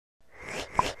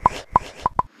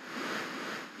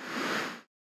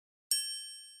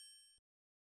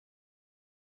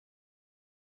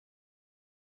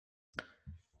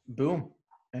Boom.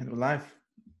 And we're live.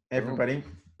 Boom. Everybody,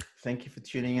 thank you for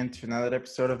tuning in to another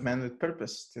episode of Men with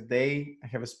Purpose. Today, I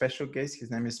have a special guest.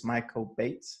 His name is Mikaal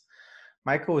Bates.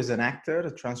 Mikaal is an actor,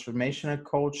 a transformational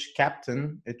coach,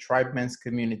 captain, a tribe men's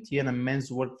community, and a men's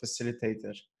work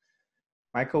facilitator.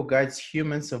 Mikaal guides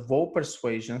humans of all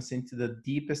persuasions into the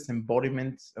deepest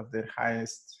embodiment of their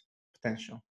highest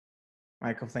potential.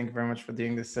 Mikaal, thank you very much for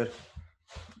doing this, sir.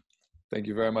 Thank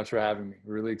you very much for having me.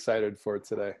 Really excited for it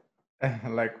today.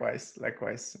 Likewise.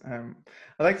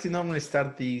 I like to normally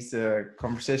start these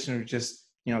conversations with just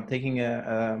taking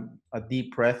a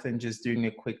deep breath and just doing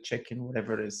a quick check-in,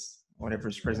 whatever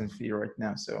is present for you right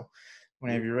now. So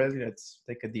whenever you're ready, let's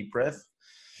take a deep breath.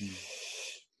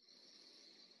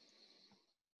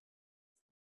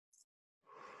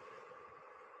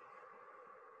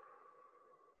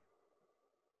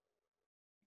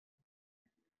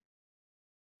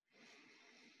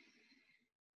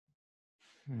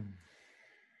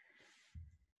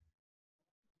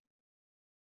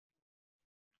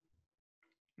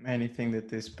 Anything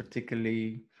that is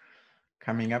particularly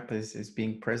coming up is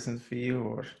being present for you,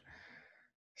 or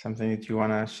something that you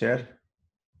want to share?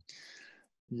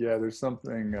 Yeah, there's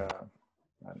something,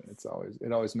 it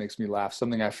always makes me laugh.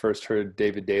 Something I first heard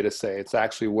David Deida say. It's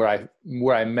actually where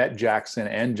I met Jackson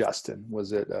and Justin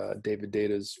was at David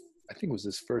Deida's, I think it was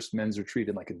his first men's retreat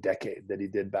in like a decade that he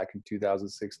did back in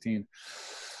 2016.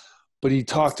 But he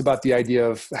talked about the idea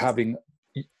of having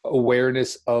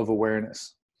awareness of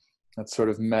awareness. That sort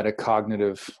of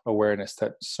metacognitive awareness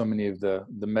that so many of the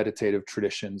meditative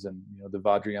traditions and the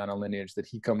Vajrayana lineage that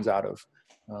he comes out of,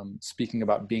 speaking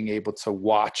about being able to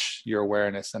watch your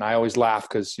awareness. And I always laugh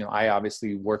because I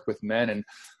obviously work with men, and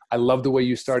I love the way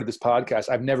you started this podcast.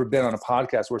 I've never been on a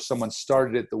podcast where someone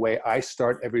started it the way I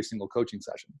start every single coaching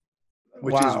session,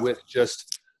 which is with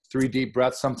just 3 deep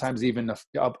breaths, sometimes even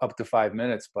up to 5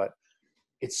 minutes. But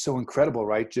it's so incredible,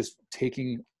 right? Just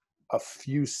taking a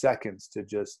few seconds to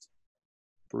just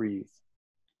breathe,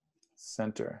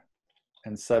 center,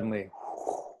 and suddenly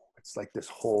it's like this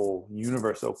whole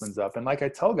universe opens up. And like I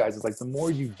tell guys, it's like the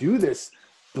more you do this,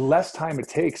 the less time it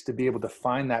takes to be able to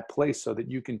find that place so that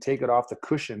you can take it off the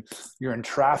cushion. You're in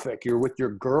traffic, you're with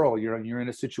your girl, you're in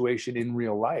a situation in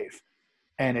real life,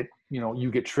 and it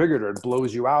you get triggered, or it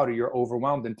blows you out, or you're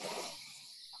overwhelmed, and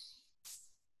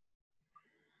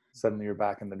suddenly you're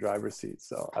back in the driver's seat.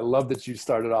 So I love that you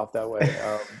started off that way.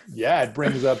 It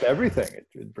brings up everything.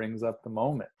 It brings up the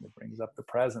moment. It brings up the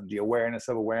present, the awareness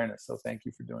of awareness. So thank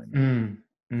you for doing that.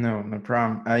 No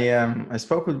problem. I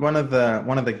spoke with one of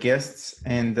the guests,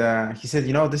 and he said,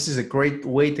 this is a great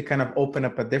way to kind of open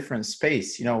up a different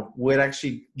space. We're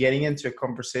actually getting into a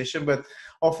conversation, but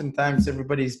oftentimes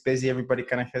everybody's busy. Everybody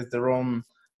kind of has their own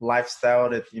lifestyle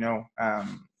that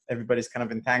everybody's kind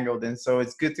of entangled in. So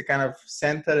it's good to kind of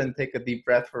center and take a deep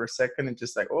breath for a second and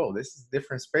just like, oh, this is a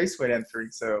different space we're entering.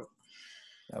 So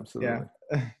absolutely.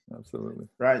 Yeah. Absolutely.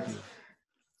 Right.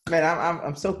 Man,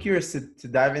 I'm so curious to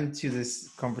dive into this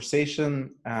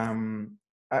conversation.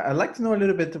 I'd like to know a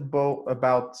little bit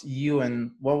about you,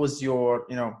 and what was your,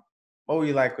 what were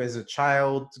you like as a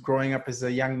child, growing up as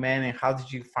a young man, and how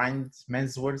did you find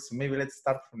men's work? So maybe let's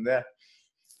start from there.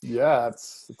 Yeah,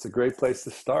 it's a great place to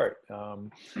start.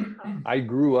 I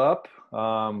grew up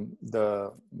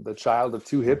the child of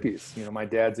 2 hippies. My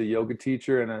dad's a yoga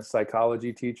teacher and a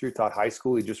psychology teacher, taught high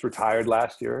school. He just retired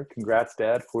last year. Congrats,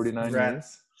 Dad, 49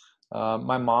 years.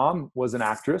 My mom was an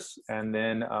actress, and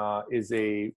then is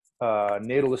a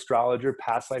natal astrologer,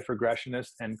 past life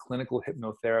regressionist, and clinical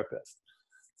hypnotherapist.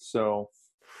 So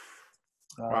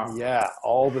Wow. Yeah,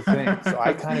 all the things. So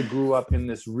I kind of grew up in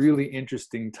this really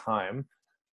interesting time.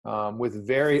 With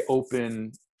very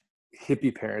open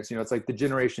hippie parents. It's like the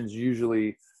generations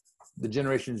usually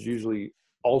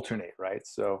alternate, right?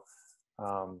 So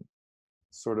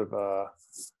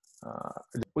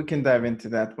we can dive into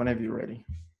that whenever you're ready.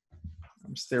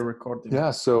 I'm still recording. Yeah.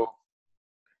 So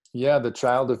the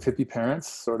child of hippie parents,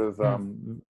 sort of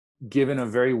given a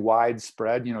very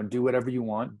widespread, do whatever you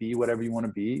want, be whatever you want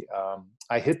to be.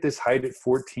 I hit this height at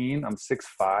 14. I'm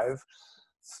 6'5".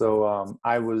 So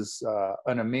I was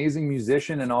an amazing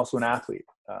musician and also an athlete.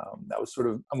 That was sort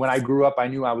of, when I grew up, I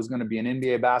knew I was going to be an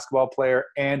NBA basketball player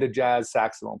and a jazz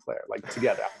saxophone player, like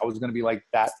together. I was going to be like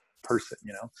that person,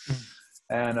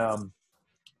 And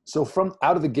so from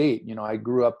out of the gate, I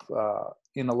grew up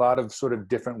in a lot of sort of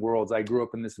different worlds. I grew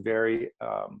up in this very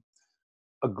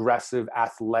aggressive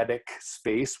athletic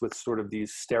space with sort of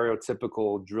these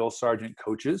stereotypical drill sergeant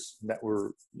coaches that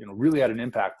were, really had an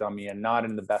impact on me, and not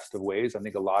in the best of ways. I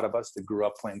think a lot of us that grew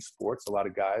up playing sports, a lot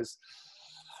of guys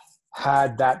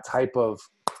had that type of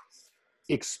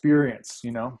experience,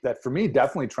 that for me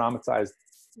definitely traumatized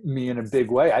me in a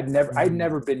big way. I'd Mm.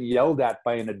 never been yelled at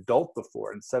by an adult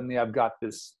before. And suddenly I've got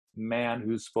this man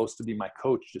who's supposed to be my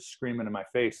coach just screaming in my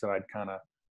face, and I'd kind of,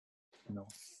 you know,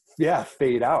 yeah,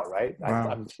 fade out. Right. Wow.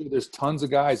 I'm sure there's tons of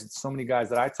guys, so many guys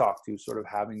that I talk to sort of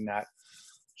having that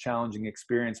challenging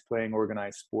experience playing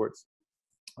organized sports.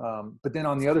 But then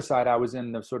on the other side, I was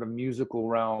in the sort of musical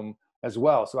realm as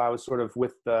well. So I was sort of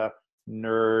with the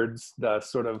nerds, the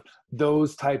sort of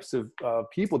those types of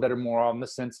people that are more on the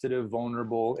sensitive,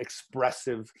 vulnerable,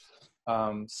 expressive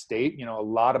state. You know, a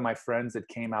lot of my friends that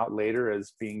came out later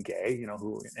as being gay, you know,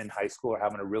 who in high school are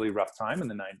having a really rough time in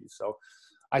the 90s. So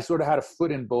I sort of had a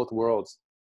foot in both worlds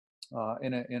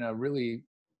in a really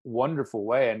wonderful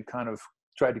way, and kind of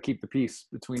tried to keep the peace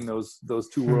between those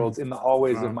two worlds in the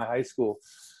hallways of Wow. my high school.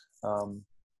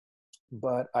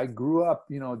 But I grew up,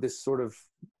 you know, this sort of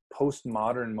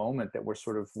postmodern moment that we're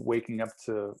sort of waking up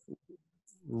to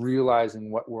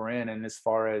realizing what we're in. And as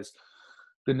far as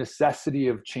the necessity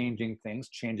of changing things,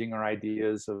 changing our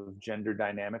ideas of gender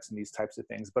dynamics and these types of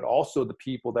things, but also the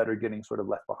people that are getting sort of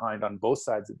left behind on both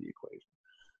sides of the equation.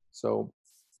 So,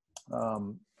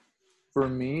 for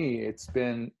me,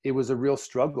 it was a real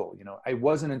struggle. You know, it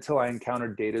wasn't until I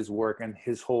encountered Deida's work and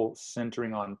his whole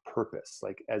centering on purpose.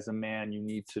 Like, as a man, you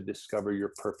need to discover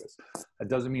your purpose. That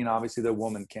doesn't mean obviously the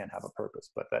woman can't have a purpose,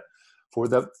 but that for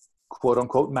the quote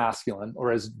unquote masculine,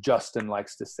 or as Justin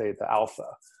likes to say, the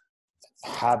alpha,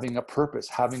 having a purpose,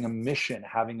 having a mission,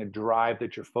 having a drive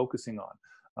that you're focusing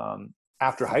on.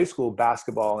 After high school,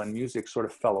 basketball and music sort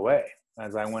of fell away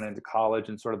as I went into college,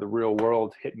 and sort of the real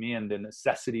world hit me, and the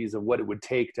necessities of what it would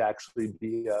take to actually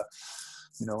be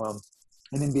an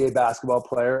NBA basketball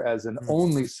player as an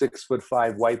only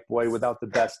 6'5" white boy without the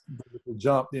best vertical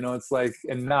jump. You know, it's like,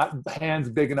 and not hands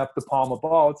big enough to palm a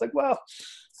ball. It's like, well,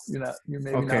 you know, you're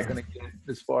maybe not going to get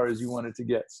as far as you wanted to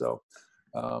get. So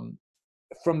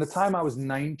from the time I was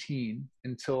 19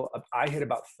 until I hit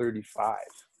about 35,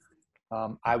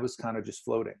 I was kind of just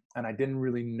floating, and I didn't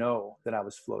really know that I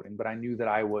was floating, but I knew that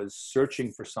I was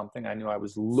searching for something. I knew I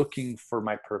was looking for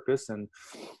my purpose. And,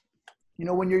 you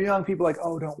know, when you're young, people are like,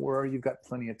 oh, don't worry, you've got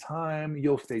plenty of time,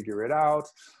 you'll figure it out.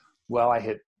 Well, I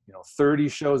hit, 30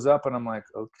 shows up, and I'm like,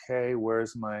 okay,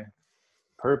 where's my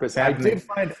purpose? I did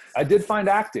find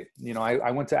acting. You know,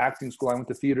 I went to acting school. I went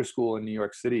to theater school in New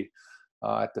York City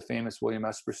at the famous William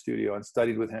Esper studio, and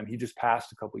studied with him. He just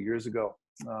passed a couple of years ago.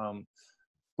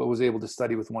 But was able to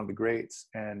study with one of the greats,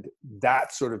 and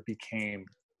that sort of became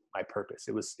my purpose.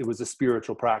 It was a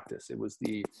spiritual practice. It was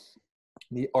the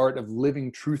art of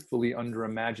living truthfully under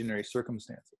imaginary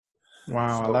circumstances.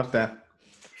 Wow, I So love that.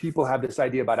 people have this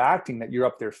idea about acting that you're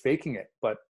up there faking it,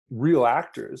 but real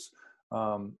actors,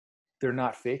 they're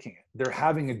not faking it. They're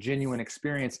having a genuine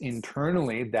experience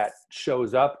internally that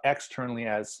shows up externally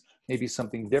as maybe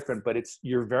something different, but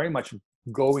you're very much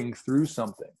going through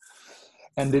something.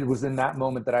 And it was in that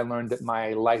moment that I learned that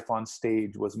my life on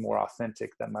stage was more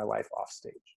authentic than my life off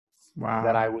stage. Wow.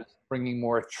 That I was bringing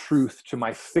more truth to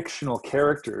my fictional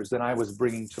characters than I was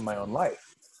bringing to my own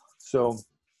life. So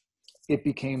it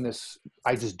became this,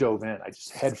 I just dove in. I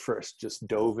just head first, just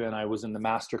dove in. I was in the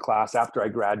master class after I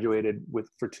graduated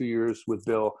for 2 years with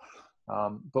Bill.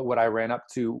 But what I ran up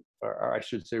to, or I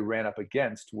should say ran up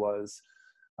against, was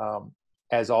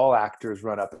as all actors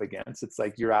run up against, it's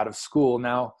like, you're out of school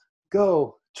now,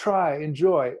 go, try,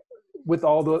 enjoy, with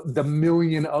all the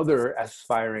million other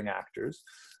aspiring actors.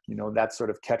 You know, that sort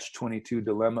of catch-22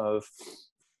 dilemma of,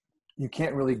 you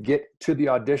can't really get to the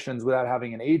auditions without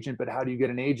having an agent, but how do you get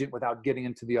an agent without getting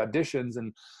into the auditions?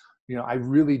 And, you know, I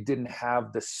really didn't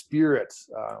have the spirit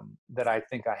that I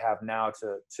think I have now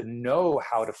to know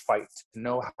how to fight, to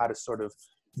know how to sort of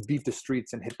beat the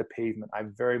streets and hit the pavement.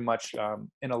 I'm very much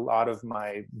in a lot of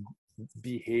my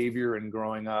behavior and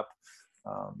growing up,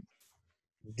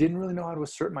 didn't really know how to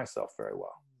assert myself very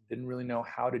well. Didn't really know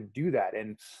how to do that.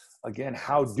 And again,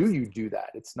 how do you do that?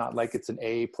 It's not like it's an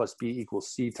A plus B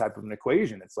equals C type of an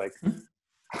equation. It's like,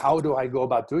 how do I go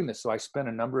about doing this? So I spent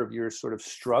a number of years sort of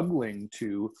struggling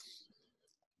to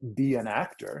be an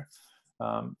actor,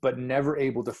 but never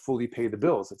able to fully pay the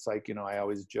bills. It's like, you know, I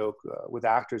always joke with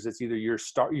actors, it's either you're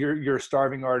a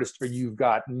starving artist, or you've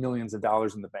got millions of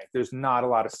dollars in the bank. There's not a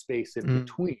lot of space in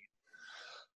between.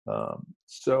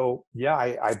 So yeah,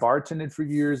 I bartended for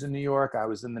years in New York. I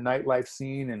was in the nightlife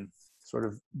scene and sort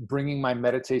of bringing my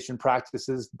meditation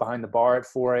practices behind the bar at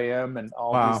 4 a.m. and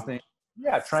all these things.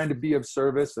 Yeah. Trying to be of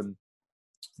service, and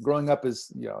growing up as,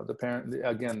 you know, the parent,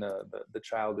 again, the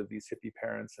child of these hippie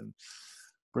parents, and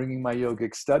bringing my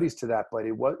yogic studies to that. But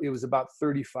it was about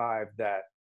 35 that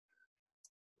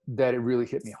it really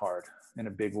hit me hard in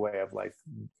a big way of like,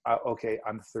 okay,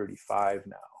 I'm 35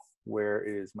 now. Where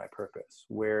is my purpose?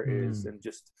 Where is,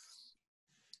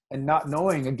 and not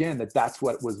knowing again that that's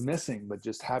what was missing, but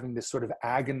just having this sort of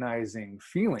agonizing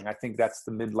feeling. I think that's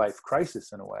the midlife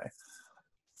crisis in a way.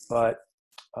 But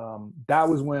that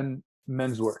was when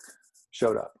men's work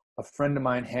showed up. A friend of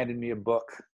mine handed me a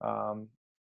book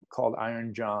called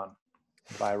Iron John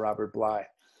by Robert Bly,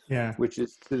 which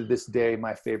is to this day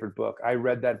my favorite book. I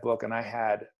read that book and I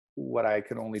had what I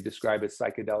can only describe as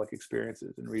psychedelic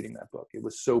experiences in reading that book. It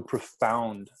was so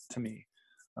profound to me.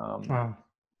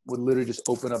 Would literally just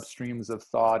open up streams of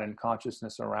thought and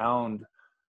consciousness around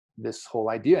this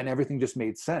whole idea, and everything just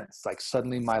made sense. Like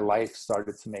suddenly my life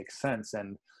started to make sense,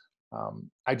 and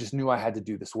I just knew I had to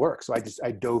do this work. So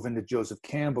I dove into Joseph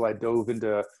Campbell. I dove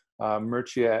into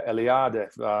Mircea Eliade,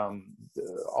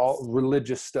 all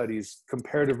religious studies,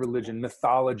 comparative religion,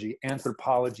 mythology,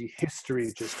 anthropology,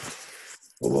 history, just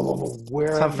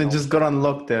where something just got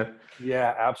unlocked there.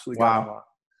 Yeah, absolutely. Got unlocked.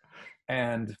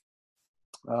 And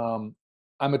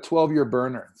I'm a 12-year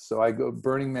burner. So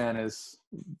Burning Man is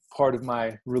part of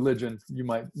my religion, you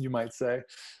might say.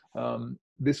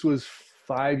 This was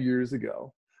 5 years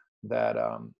ago that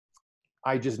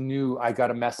I just knew I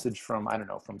got a message from, I don't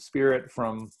know, from spirit,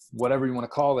 from whatever you want to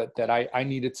call it, that I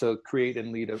needed to create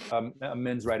and lead a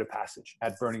men's rite of passage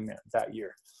at Burning Man that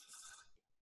year.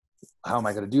 How am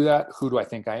I going to do that? Who do I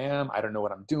think I am? I don't know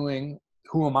what I'm doing.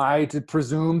 Who am I to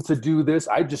presume to do this?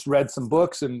 I just read some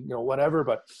books and, whatever.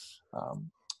 But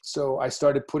so I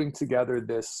started putting together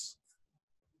this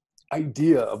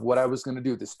idea of what I was going to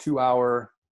do, this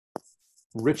 2-hour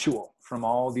ritual from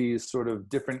all these sort of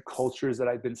different cultures that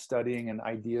I've been studying, and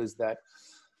ideas that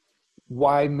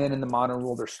why men in the modern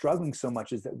world are struggling so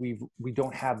much is that we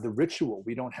don't have the ritual.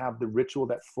 We don't have the ritual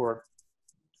that for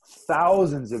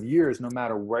thousands of years, no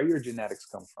matter where your genetics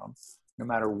come from, no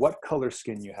matter what color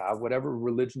skin you have, whatever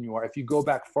religion you are, if you go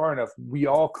back far enough, we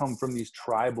all come from these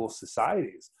tribal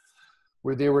societies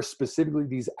where there were specifically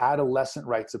these adolescent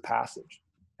rites of passage.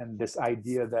 And this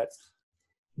idea that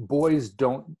boys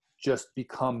don't just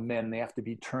become men, they have to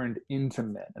be turned into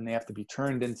men, and they have to be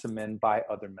turned into men by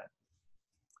other men.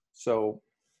 So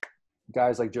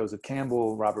guys like Joseph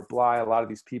Campbell, Robert Bly, a lot of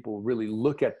these people really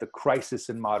look at the crisis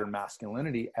in modern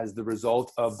masculinity as the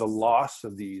result of the loss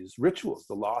of these rituals,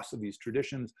 the loss of these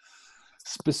traditions,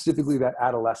 specifically that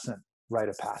adolescent rite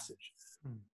of passage,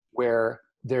 where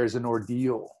there's an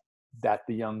ordeal that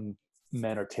the young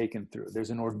men are taken through. There's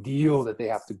an ordeal that they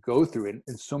have to go through. And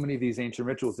in so many of these ancient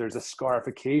rituals, there's a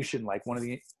scarification, like one of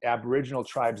the Aboriginal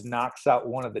tribes knocks out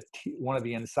one of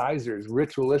the incisors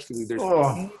ritualistically. There's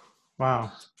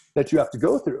wow. that you have to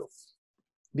go through,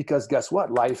 because guess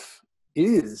what? Life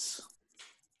is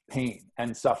pain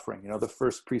and suffering. The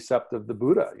first precept of the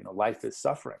Buddha, life is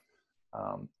suffering.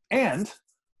 And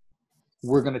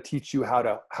we're going to teach you how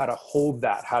to hold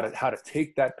that, how to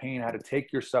take that pain, how to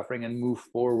take your suffering and move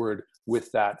forward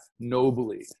with that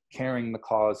nobly, carrying the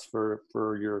cause for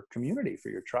your community, for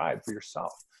your tribe, for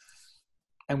yourself.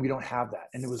 And we don't have that.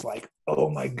 And it was like, oh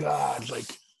my God,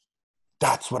 like,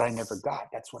 that's what I never got.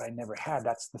 That's what I never had.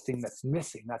 That's the thing that's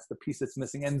missing. That's the piece that's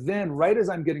missing. And then right as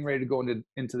I'm getting ready to go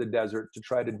into the desert to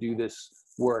try to do this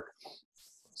work,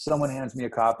 someone hands me a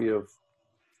copy of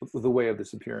The Way of the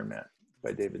Superior Man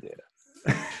by David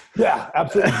Deida. Yeah,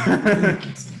 absolutely.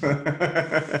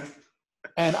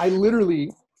 And I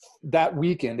literally, that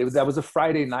weekend, that was a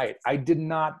Friday night. I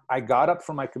got up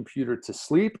from my computer to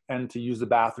sleep and to use the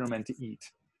bathroom and to eat.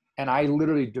 And I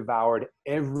literally devoured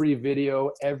every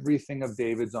video, everything of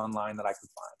David's online that I could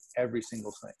find, every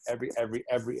single thing,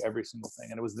 every single thing.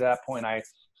 And it was at that point I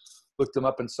looked him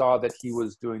up and saw that he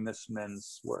was doing this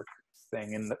men's work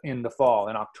thing in the fall,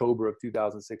 in October of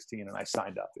 2016. And I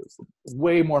signed up. It was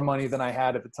way more money than I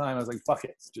had at the time. I was like, fuck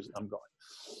it, I'm going.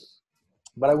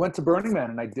 But I went to Burning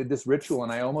Man and I did this ritual,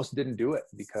 and I almost didn't do it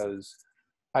because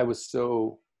I was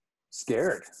so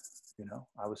scared.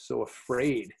 I was so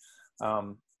afraid.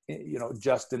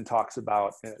 Justin talks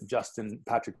about,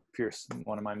 Patrick Pierce,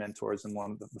 one of my mentors and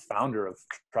the founder of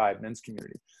Tribe Men's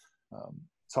Community,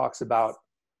 talks about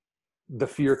the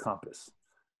fear compass,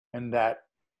 and that,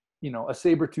 a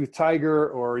saber-toothed tiger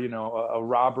or, a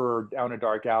robber down a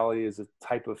dark alley is a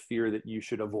type of fear that you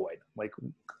should avoid, like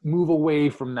move away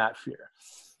from that fear.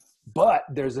 But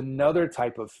there's another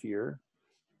type of fear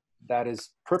that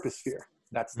is purpose fear.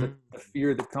 That's the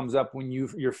fear that comes up when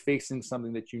you're facing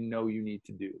something that you need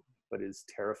to do, but is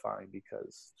terrifying,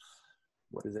 because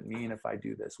what does it mean if I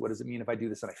do this? What does it mean if I do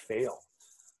this and I fail?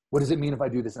 What does it mean if I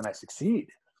do this and I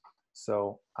succeed?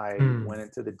 So I went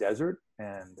into the desert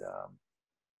and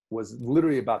was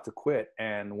literally about to quit.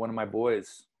 And one of my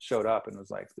boys showed up and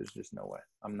was like, there's just no way.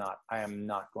 I am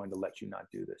not going to let you not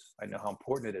do this. I know how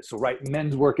important it is. So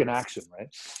men's work in action, right?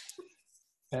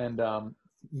 And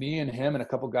me and him and a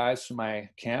couple guys from my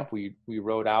camp, we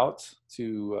rode out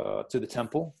to the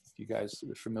temple. If you guys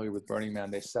are familiar with Burning Man,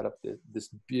 they set up this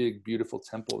big, beautiful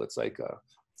temple that's like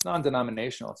it's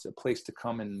non-denominational. It's a place to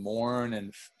come and mourn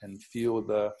and feel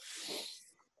the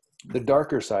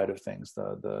darker side of things,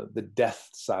 the death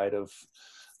side of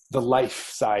the life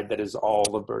side that is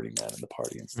all of Burning Man and the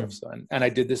party and stuff. So, and I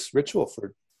did this ritual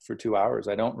for 2 hours.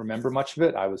 I don't remember much of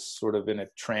it. I was sort of in a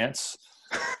trance.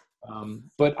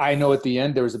 But I know at the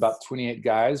end, there was about 28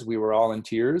 guys. We were all in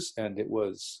tears, and it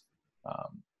was,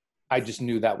 I just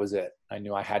knew that was it. I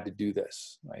knew I had to do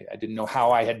this. I didn't know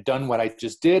how I had done what I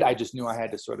just did. I just knew I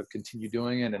had to sort of continue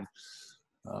doing it. And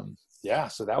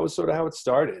so that was sort of how it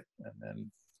started. And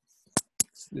then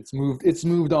it's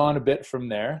moved on a bit from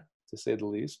there, to say the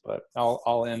least, but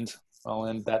I'll end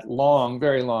that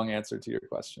very long answer to your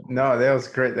question. No, that was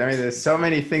great. I mean, there's so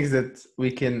many things that we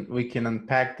can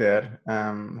unpack there.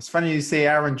 It's funny you say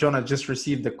Aaron John. I just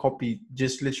received a copy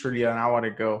just literally an hour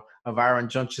ago of Aaron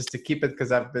John, just to keep it,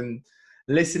 because I've been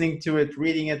listening to it,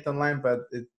 reading it online, but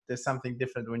there's something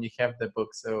different when you have the book.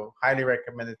 So highly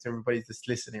recommend it to everybody that's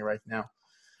listening right now.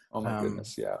 Oh my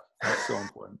goodness. Yeah. That's so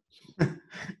important.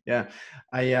 Yeah.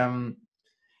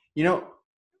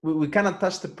 We kind of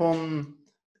touched upon,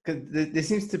 because there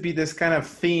seems to be this kind of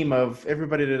theme of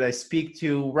everybody that I speak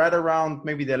to right around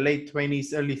maybe the late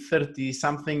 20s, early 30s,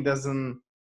 something doesn't,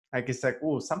 like, it's like,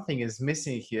 oh, something is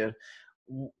missing here.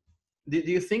 Do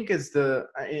you think it's a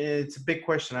big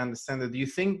question, I understand that. Do you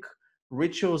think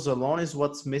rituals alone is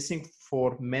what's missing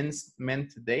for men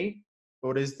today?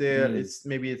 Or is there,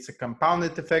 it's a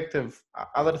compounded effect of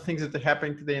other things that are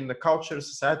happening today in the culture,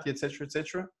 society, et cetera, et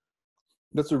cetera?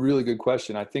 That's a really good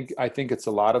question. I think it's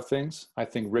a lot of things. I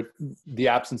think the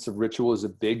absence of ritual is a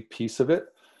big piece of it.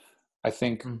 I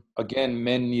think, again,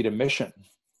 men need a mission.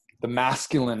 The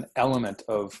masculine element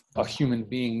of a human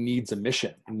being needs a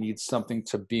mission. It needs something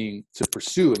to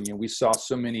pursue. And we saw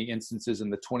so many instances in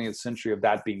the 20th century of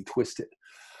that being twisted,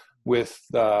 with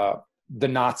the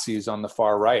Nazis on the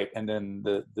far right and then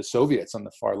the Soviets on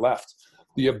the far left.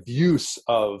 The abuse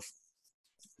of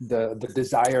the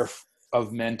desire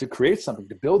of men to create something,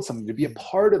 to build something, to be a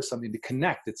part of something, to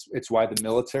connect. It's why the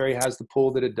military has the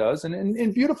pull that it does. And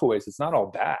in beautiful ways, it's not all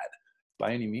bad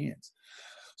by any means.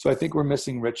 So I think we're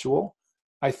missing ritual.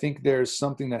 I think there's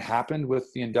something that happened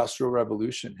with the Industrial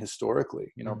Revolution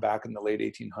historically, back in the late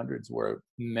 1800s, where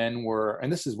men were, and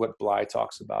this is what Bly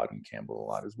talks about and Campbell a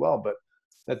lot as well, but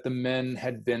that the men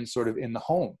had been sort of in the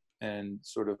home, and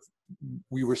sort of,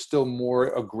 we were still more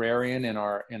agrarian in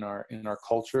our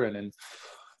culture and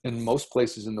in most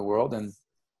places in the world. And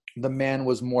the man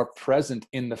was more present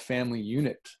in the family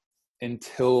unit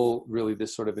until really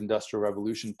this sort of Industrial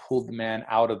Revolution pulled the man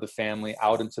out of the family,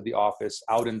 out into the office,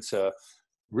 out into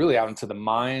the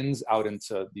mines, out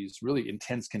into these really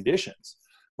intense conditions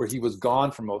where he was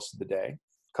gone for most of the day,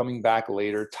 coming back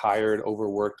later, tired,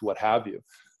 overworked, what have you.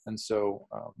 And so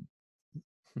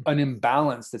an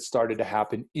imbalance that started to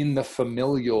happen in the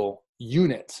familial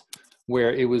unit,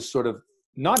 where it was sort of,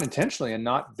 not intentionally, and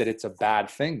not that it's a bad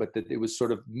thing, but that it was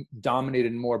sort of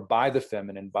dominated more by the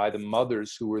feminine, by the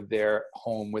mothers who were there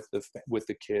home with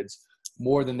the kids,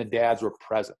 more than the dads were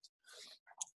present.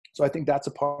 So I think that's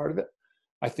a part of it.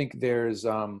 I think there's,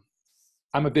 I'm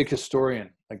a big historian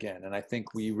again, and I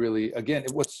think we really, again,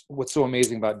 what's so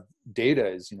amazing about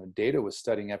Deida is, Deida was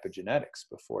studying epigenetics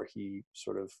before he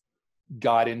sort of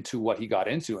got into what he got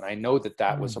into. And I know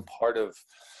that was a part of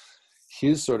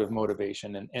his sort of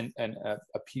motivation and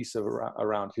a piece of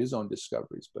around his own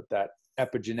discoveries. But that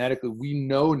epigenetically, we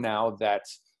know now that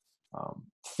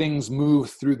things move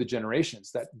through the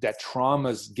generations, that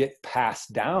traumas get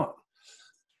passed down.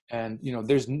 And,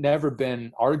 there's never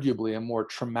been arguably a more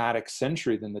traumatic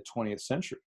century than the 20th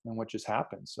century and what just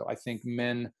happened. So I think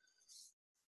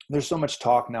there's so much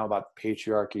talk now about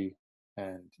patriarchy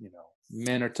and,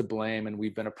 men are to blame and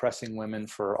we've been oppressing women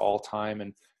for all time.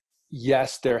 And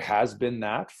yes, there has been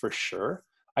that for sure.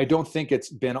 I don't think it's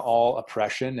been all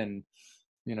oppression and,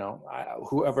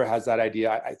 whoever has that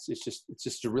idea, it's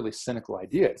just a really cynical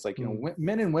idea. It's like,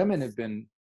 men and women have been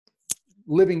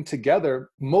living together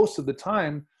most of the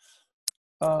time,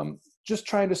 just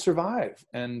trying to survive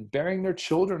and bearing their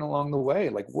children along the way,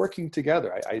 like working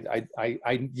together.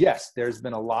 Yes, there's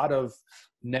been a lot of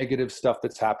negative stuff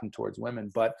that's happened towards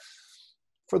women, but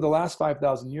for the last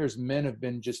 5,000 years, men have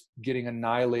been just getting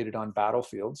annihilated on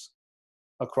battlefields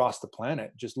across the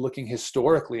planet, just looking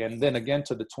historically. And then again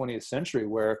to the 20th century,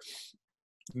 where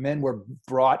Men were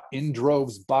brought in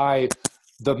droves by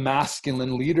the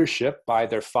masculine leadership, by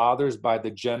their fathers, by the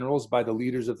generals, by the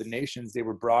leaders of the nations. They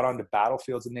were brought onto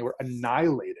battlefields and they were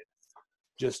annihilated,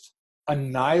 just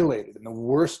annihilated in the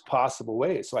worst possible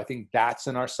way. So I think that's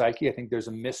in our psyche. I think there's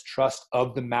a mistrust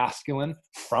of the masculine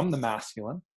from the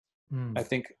masculine. I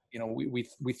think, you know,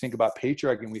 we think about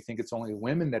patriarchy and we think it's only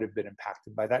women that have been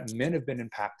impacted by that. Men have been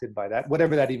impacted by that,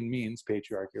 whatever that even means,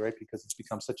 patriarchy, right? Because it's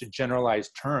become such a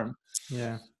generalized term.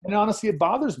 Yeah. And honestly, it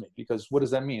bothers me, because what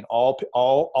does that mean?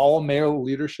 All male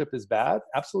leadership is bad?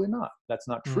 Absolutely not. That's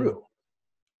not true.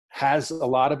 Has a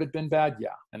lot of it been bad?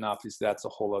 Yeah. And obviously that's a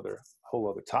whole other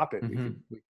topic we could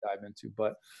dive into,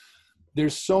 but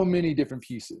there's so many different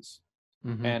pieces.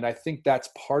 And I think that's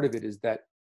part of it, is that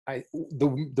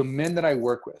the men that I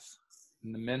work with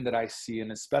and the men that I see,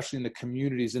 and especially in the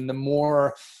communities, in the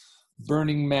more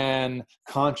Burning Man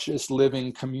conscious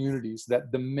living communities,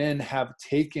 that the men have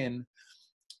taken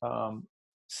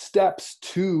steps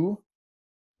to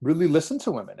really listen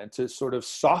to women and to sort of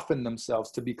soften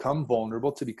themselves, to become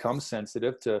vulnerable, to become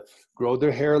sensitive, to grow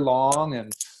their hair long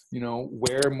and, you know,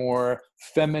 wear more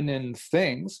feminine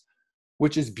things,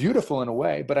 which is beautiful in a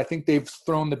way. But I think they've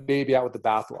thrown the baby out with the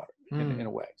bathwater in a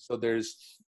way. So there's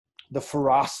the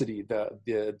ferocity,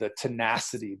 the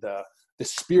tenacity, the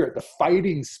spirit, the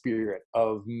fighting spirit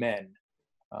of men,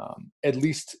 at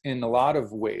least in a lot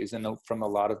of ways, and from a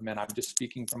lot of men, I'm just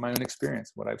speaking from my own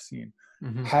experience, what I've seen,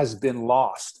 has been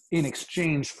lost in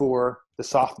exchange for the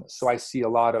softness. So I see a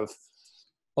lot of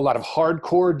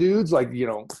hardcore dudes, like, you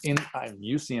know,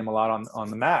 you see them a lot on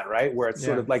the mat, right? Where it's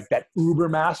sort of like that uber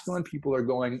masculine. People are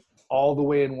going all the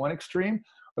way in one extreme,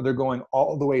 or they're going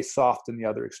all the way soft in the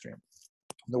other extreme.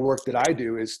 The work that I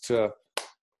do is to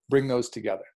bring those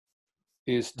together,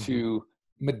 is to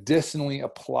medicinally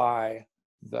apply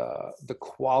the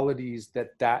qualities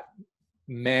that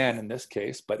man in this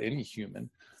case, but any human,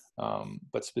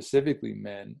 but specifically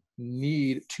men,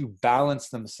 need to balance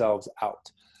themselves out.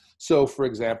 So for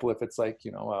example, if it's like,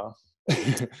 you know,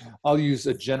 I'll use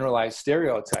a generalized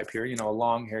stereotype here, you know, a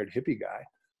long-haired hippie guy,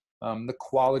 the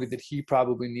quality that he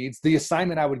probably needs, the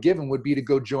assignment I would give him would be to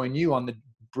go join you on the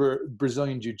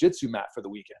Brazilian jiu-jitsu mat for the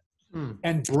weekend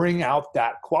and bring out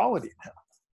that quality in him.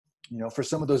 You know, for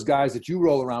some of those guys that you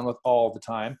roll around with all the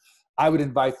time, I would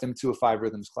invite them to a 5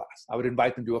 rhythms class. I would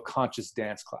invite them to a conscious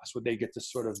dance class where they get to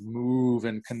sort of move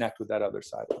and connect with that other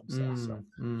side of themselves.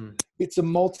 So it's a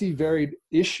multivariate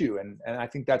issue. And I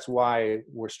think that's why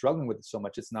we're struggling with it so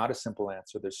much. It's not a simple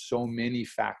answer. There's so many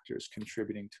factors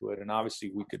contributing to it. And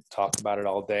obviously we could talk about it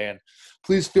all day, and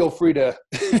please feel free to,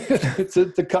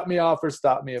 to cut me off or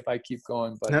stop me if I keep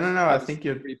going. But no, I think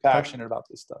you're pretty passionate about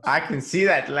this stuff. I can see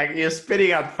that. Like, you're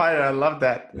spitting out fire. I love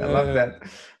that. I love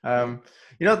that.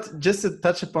 You know, just to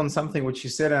touch upon something which you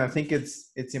said, and I think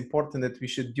it's important that we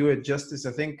should do it justice.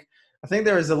 I think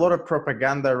there is a lot of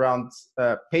propaganda around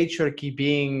patriarchy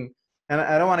being, and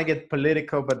I don't want to get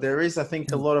political, but there is, I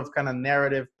think, a lot of kind of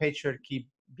narrative patriarchy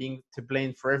being to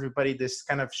blame for everybody. This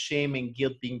kind of shame and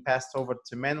guilt being passed over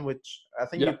to men, which I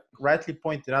think you rightly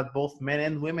pointed out, both men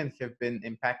and women have been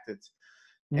impacted.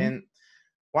 And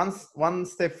one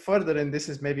step further, and this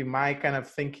is maybe my kind of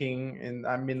thinking, and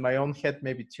I'm in my own head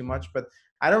maybe too much, but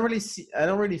I don't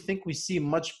really think we see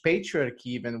much patriarchy.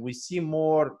 Even we see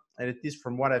more, at least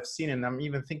from what I've seen, and I'm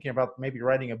even thinking about maybe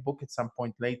writing a book at some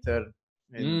point later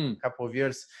in a couple of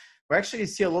years. We actually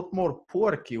see a lot more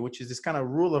poorky, which is this kind of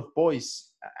rule of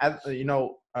boys, you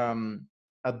know,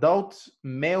 adult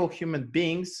male human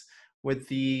beings with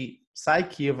the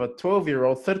psyche of a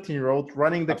 12-year-old, 13-year-old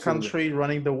running the country,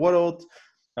 running the world.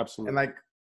 Absolutely. And like,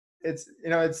 it's, you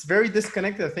know, it's very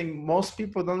disconnected. I think most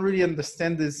people don't really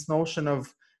understand this notion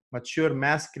of mature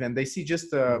masculine. They see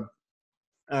just I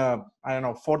don't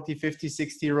know, 40, 50,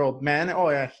 60-year-old man. Oh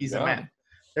yeah, he's a man.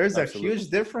 There's a huge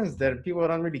difference there. People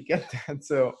don't really get that.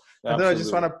 So I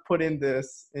just want to put in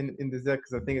this in this there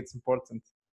because I think it's important.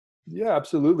 Yeah,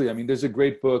 absolutely. I mean, there's a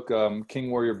great book,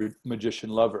 King, Warrior, Magician,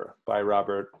 Lover by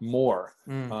Robert Moore.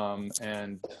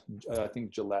 And I think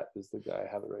Gillette is the guy.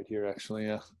 I have it right here, actually.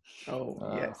 Yeah.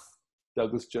 Yes.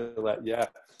 Douglas Gillette, yeah.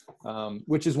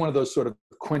 Which is one of those sort of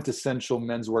quintessential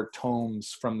men's work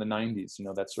tomes from the 90s, you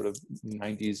know, that sort of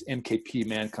 90s MKP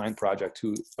Mankind Project,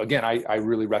 who, again, I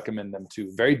really recommend them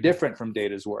too. Very different from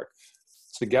Deida's work.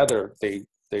 Together,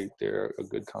 they're a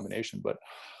good combination, but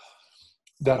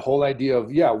that whole idea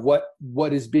of,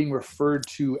 what is being referred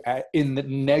to in the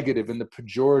negative, in the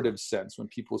pejorative sense, when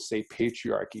people say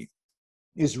patriarchy,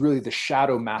 is really the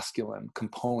shadow masculine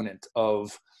component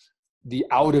of the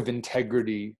out of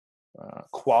integrity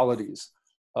qualities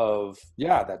of,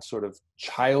 that sort of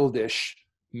childish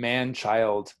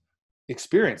man-child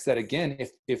experience that, again,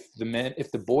 if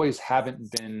the boys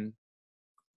haven't been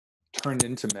turned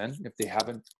into men, if they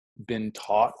haven't been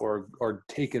taught or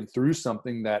taken through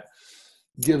something that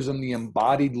gives them the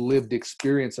embodied lived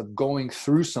experience of going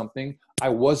through something. I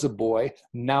was a boy,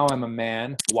 now I'm a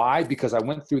man. Why? Because I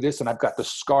went through this and I've got the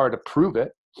scar to prove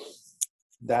it.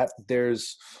 That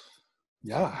there's,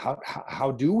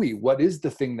 how do we, what is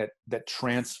the thing that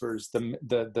transfers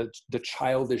the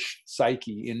childish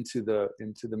psyche into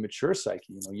the mature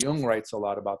psyche? You know, Jung writes a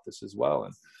lot about this as well.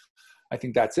 And I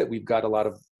think that's it. We've got a lot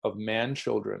of man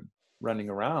children running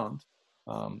around,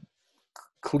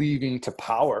 cleaving to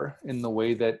power in the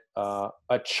way that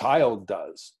a child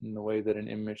does, in the way that an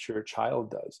immature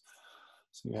child does.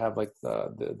 So you have like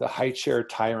the high chair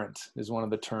tyrant is one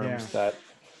of the terms that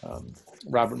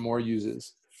Robert Moore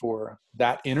uses for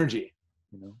that energy,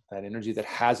 you know, that energy that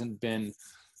hasn't been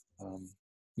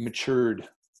matured,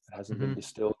 that hasn't been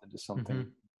distilled into something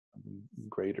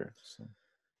greater. So.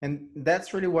 And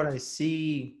that's really what I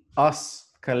see us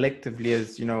collectively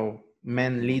as, you know,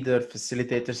 men, leaders,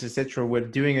 facilitators, etc. We're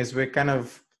doing is we're kind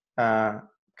of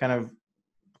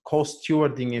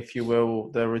co-stewarding, if you will,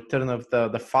 the return of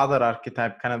the father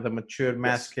archetype, kind of the mature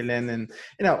masculine. And,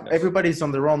 you know, everybody's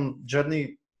on their own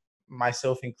journey,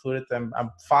 myself included. I'm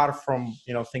far from,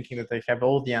 you know, thinking that I have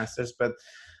all the answers, but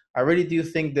I really do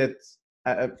think that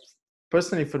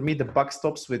personally for me, the buck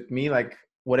stops with me. Like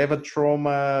whatever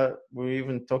trauma, we're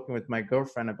even talking with my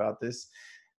girlfriend about this,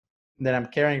 that I'm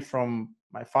carrying from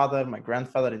my father, my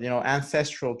grandfather, you know,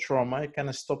 ancestral trauma, it kind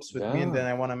of stops with me. And then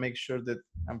I want to make sure that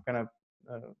I'm kind of,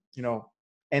 you know,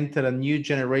 enter a new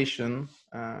generation.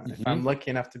 If I'm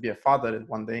lucky enough to be a father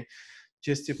one day,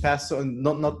 just to pass on,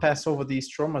 not pass over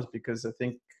these traumas, because I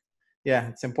think,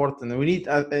 it's important. We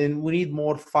need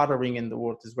more fathering in the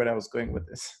world is where I was going with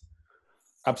this.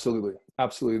 Absolutely.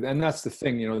 And that's the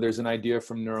thing, you know, there's an idea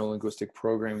from neuro-linguistic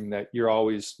programming that you're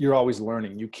always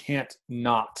learning. You can't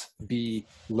not be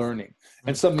learning.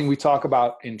 And something we talk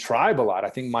about in Tribe a lot, I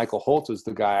think Michael Holt was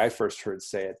the guy I first heard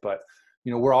say it, but,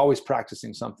 you know, we're always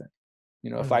practicing something.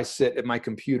 You know, if I sit at my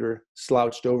computer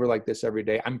slouched over like this every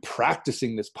day, I'm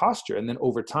practicing this posture. And then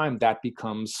over time that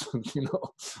becomes, you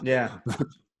know,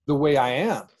 the way I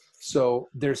am. So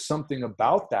there's something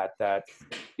about that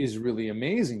is really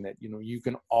amazing, that, you know, you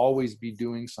can always be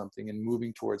doing something and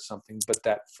moving towards something, but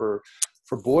that for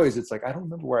boys, it's like, I don't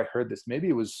remember where I heard this. Maybe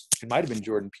it might've been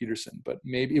Jordan Peterson, but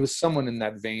maybe it was someone in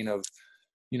that vein of,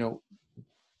 you know,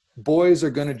 boys are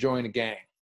going to join a gang,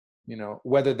 you know,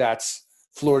 whether that's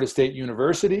Florida State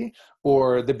University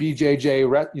or the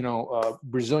BJJ, you know,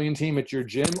 Brazilian team at your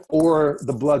gym, or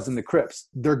the Bloods and the Crips.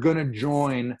 They're going to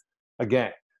join a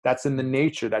gang. That's in the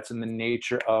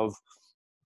nature of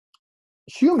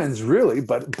humans, really,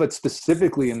 but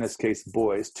specifically in this case,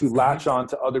 boys, to latch on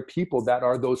to other people that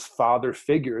are those father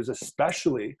figures,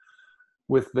 especially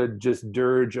with the just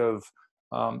dirge of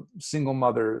single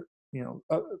mother, you know,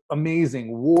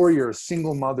 amazing warriors,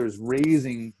 single mothers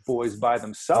raising boys by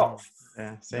themselves.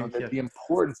 Same here. The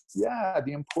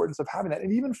importance of having that.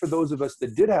 And even for those of us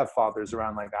that did have fathers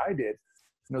around like I did,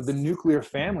 you know, the nuclear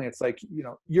family, it's like, you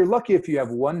know, you're lucky if you have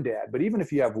one dad, but even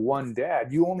if you have one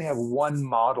dad, you only have one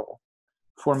model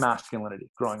for masculinity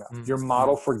growing up. Your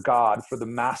model for God, for the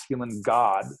masculine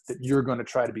God that you're going to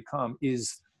try to become,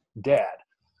 is dad.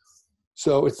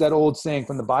 So it's that old saying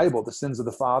from the Bible, the sins of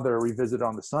the father are revisited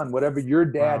on the son. Whatever your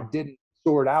dad didn't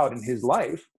sort out in his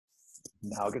life,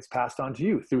 now it gets passed on to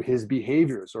you through his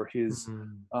behaviors or his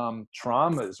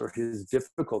traumas or his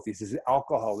difficulties, his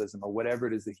alcoholism, or whatever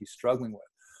it is that he's struggling with.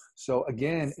 So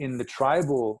again, in the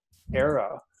tribal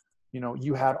era, you know,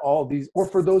 you had all these, or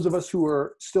for those of us who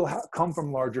are still come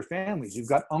from larger families, you've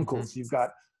got uncles, you've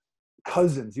got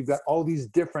cousins, you've got all these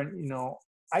different, you know,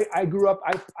 I grew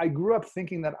up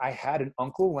thinking that I had an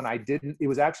uncle when I didn't. It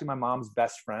was actually my mom's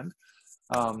best friend,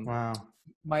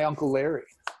 my Uncle Larry.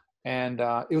 And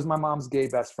it was my mom's gay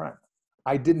best friend.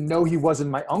 I didn't know he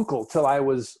wasn't my uncle till I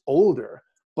was older,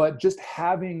 but just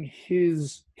having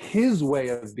his way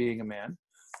of being a man,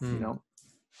 you know,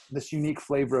 this unique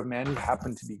flavor of man who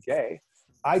happened to be gay.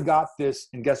 I got this,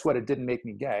 and guess what? It didn't make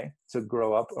me gay to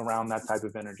grow up around that type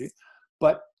of energy,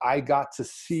 but I got to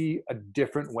see a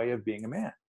different way of being a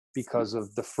man because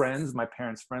of the friends, my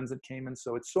parents' friends that came in.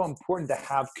 So it's so important to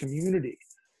have community.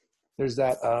 There's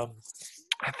that,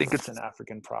 I think it's an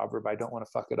African proverb. I don't want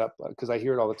to fuck it up because I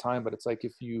hear it all the time, but it's like,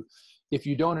 if you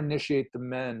don't initiate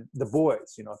the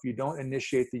boys, you know, if you don't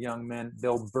initiate the young men,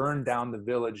 they'll burn down the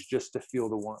village just to feel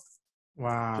the warmth.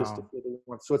 Just to feel the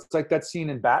warmth. So it's like that scene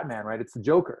in Batman, right? It's the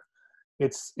Joker.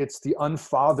 It's the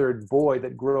unfathered boy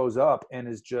that grows up and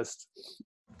is just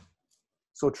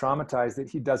so traumatized that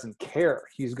he doesn't care.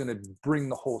 He's going to bring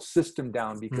the whole system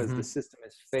down because the system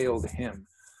has failed him.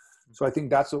 So I think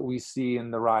that's what we see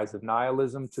in the rise of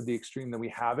nihilism, to the extreme that we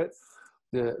have it.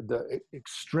 The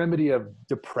extremity of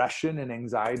depression and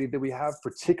anxiety that we have,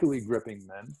 particularly gripping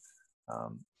men,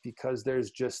 because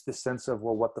there's just this sense of,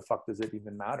 well, what the fuck does it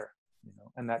even matter? You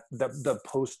know, and that the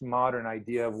postmodern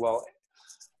idea of, well,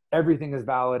 everything is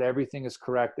valid, everything is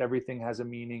correct, everything has a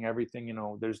meaning, everything, you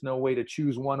know, there's no way to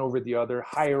choose one over the other.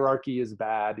 Hierarchy is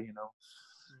bad, you know.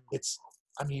 It's,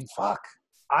 I mean, fuck.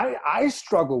 I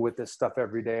struggle with this stuff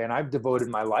every day, and I've devoted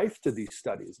my life to these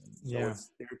studies. And so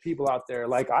there are people out there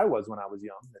like I was when I was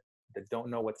young that don't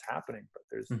know what's happening, but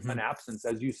there's an absence,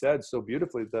 as you said so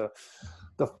beautifully, the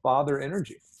father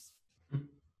energy.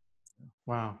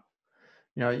 Wow.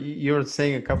 You know, you're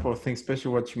saying a couple of things,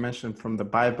 especially what you mentioned from the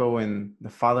Bible and the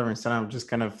father and son. I'm just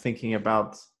kind of thinking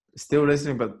about, still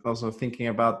listening, but also thinking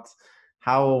about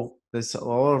how there's a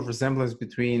lot of resemblance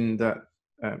between the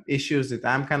issues that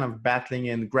I'm kind of battling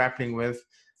and grappling with.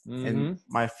 And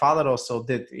my father also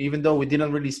did, even though we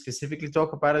didn't really specifically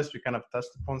talk about it, we kind of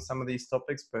touched upon some of these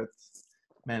topics, but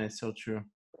man, it's so true.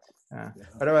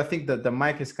 But I think that the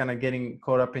mic is kind of getting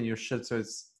caught up in your shit. So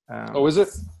it's, oh, is it?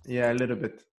 Yeah, a little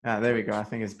bit. There we go. I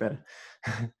think it's better.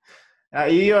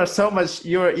 You are so much,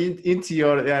 you're into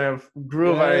your kind of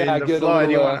groove in the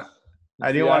flow.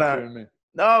 I didn't want to,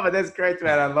 no, but that's great,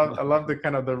 man. I love the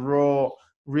kind of the real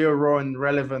raw and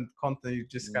relevant content you're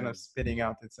just kind of spitting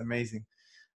out. It's amazing.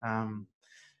 You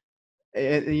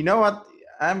know what?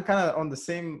 I'm kind of on the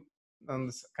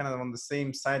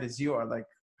same side as you are. Like,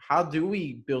 how do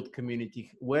we build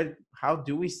community? How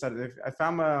do we start? If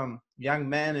I'm a young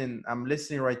man and I'm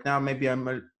listening right now, maybe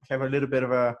have a little bit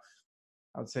of a,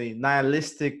 I would say,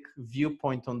 nihilistic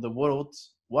viewpoint on the world.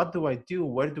 What do I do?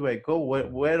 Where do I go?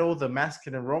 Where are all the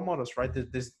masculine role models, right?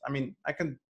 I mean, I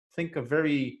can think of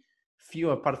very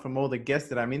few apart from all the guests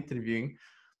that I'm interviewing.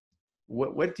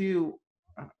 Where do you,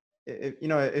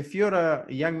 if you're a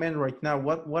young man right now,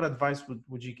 what advice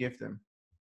would you give them?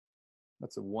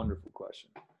 That's a wonderful question.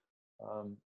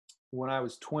 When I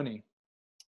was 20,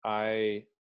 I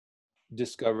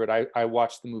discovered, I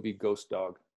watched the movie Ghost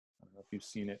Dog. I don't know if you've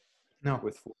seen it. No.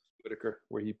 With Forrest Whitaker,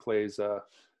 where he plays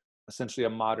essentially a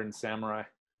modern samurai.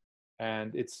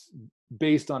 And it's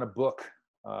based on a book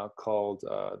called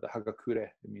the Hagakure.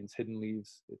 It means hidden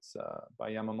leaves. It's by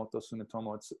Yamamoto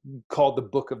Tsunetomo. It's called the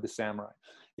Book of the Samurai.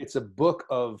 It's a book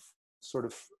of sort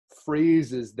of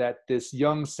phrases that this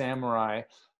young samurai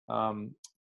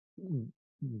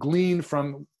gleaned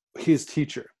from his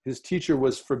teacher. His teacher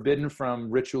was forbidden from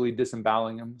ritually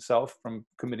disemboweling himself, from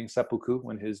committing seppuku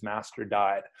when his master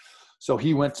died. So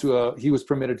he was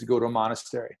permitted to go to a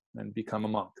monastery and become a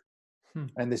monk.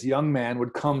 And this young man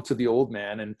would come to the old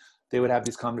man and they would have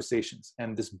these conversations.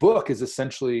 And this book is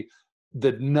essentially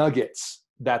the nuggets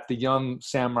that the young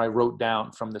samurai wrote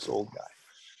down from this old guy.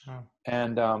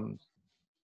 And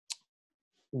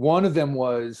one of them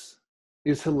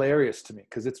is hilarious to me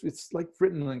because it's like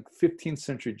written in like 15th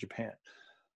century Japan.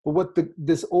 But what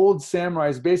this old samurai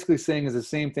is basically saying is the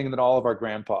same thing that all of our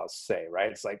grandpas say,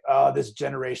 right? It's like, oh, this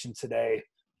generation today,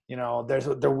 you know,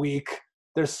 they're weak,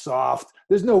 they're soft.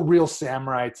 There's no real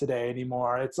samurai today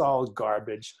anymore. It's all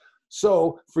garbage.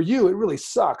 So for you, it really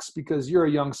sucks because you're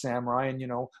a young samurai and, you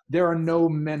know, there are no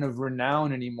men of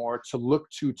renown anymore to look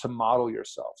to model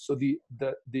yourself. So the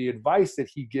advice that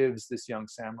he gives this young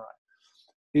samurai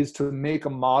is to make a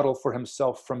model for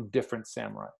himself from different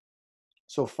samurai.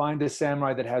 So find a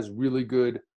samurai that has really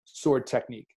good sword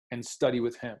technique and study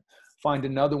with him. Find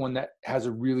another one that has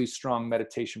a really strong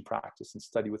meditation practice and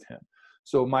study with him.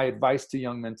 So my advice to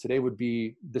young men today would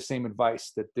be the same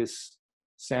advice that this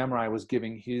samurai was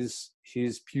giving his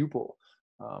pupil.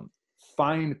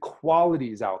 Find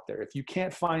qualities out there. If you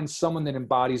can't find someone that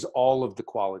embodies all of the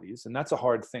qualities, and that's a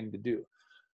hard thing to do,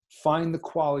 find the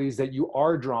qualities that you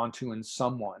are drawn to in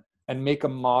someone and make a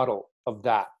model of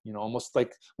that, you know, almost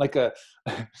like a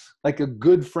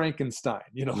good Frankenstein,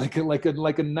 you know, like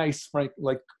a nice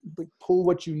like pull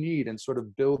what you need and sort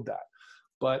of build that.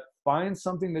 But find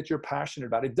something that you're passionate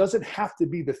about. It doesn't have to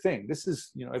be the thing. This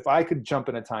is, you know, if I could jump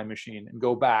in a time machine and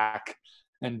go back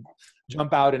and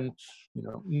jump out in, you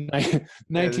know,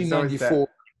 1994, talk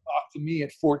to me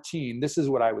at 14, this is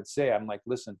what I would say. I'm like,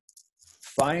 listen,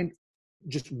 find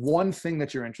just one thing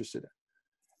that you're interested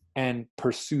in and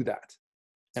pursue that.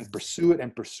 And pursue it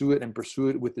and pursue it and pursue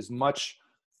it with as much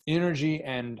energy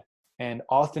and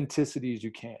authenticity as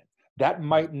you can. That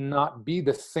might not be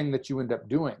the thing that you end up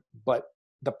doing, but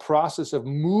the process of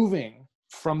moving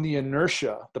from the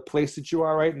inertia, the place that you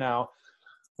are right now,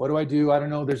 what do? I don't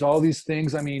know. There's all these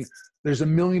things. I mean, There's a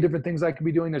million different things I could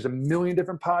be doing. There's a million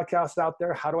different podcasts out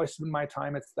there. How do I spend my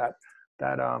time? It's that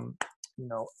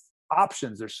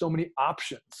options. There's so many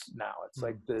options now. It's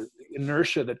like the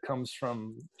inertia that comes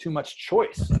from too much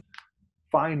choice.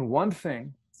 Find one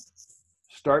thing,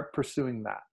 start pursuing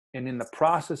that. And in the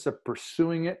process of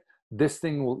pursuing it, this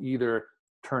thing will either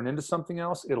turn into something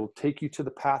else. It'll take you to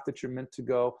the path that you're meant to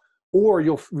go, or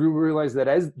you'll realize that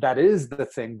that is the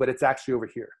thing, but it's actually over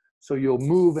here. So you'll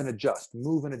move and adjust,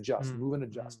 move and adjust, move and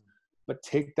adjust. But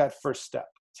take that first step,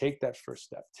 take that first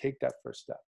step, take that first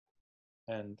step.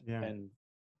 And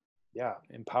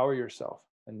empower yourself.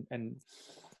 And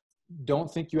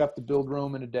don't think you have to build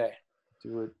Rome in a day.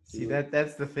 Do it. See,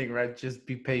 that's the thing, right? Just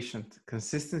be patient.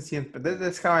 Consistency. But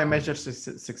that's how I measure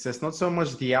success. Not so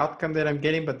much the outcome that I'm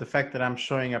getting, but the fact that I'm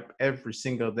showing up every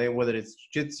single day, whether it's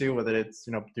jiu-jitsu, whether it's,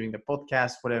 doing the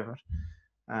podcast, whatever.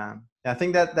 I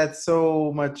think that's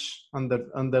so much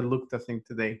underlooked, I think,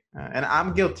 today. And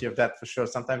I'm guilty of that for sure.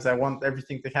 Sometimes I want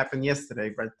everything to happen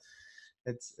yesterday, but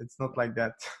it's not like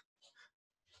that.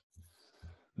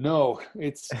 No,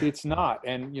 it's not.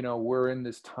 And, we're in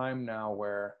this time now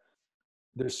where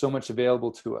there's so much available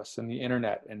to us and the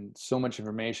internet and so much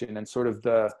information, and sort of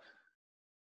the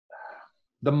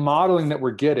modeling that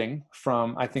we're getting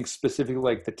from, I think, specifically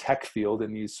like the tech field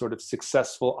and these sort of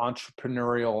successful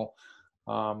entrepreneurial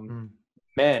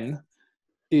men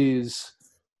is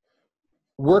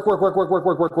work. It's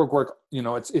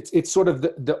sort of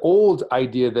the old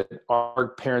idea that our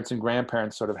parents and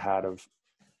grandparents sort of had of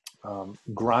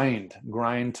grind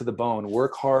to the bone,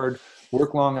 work hard,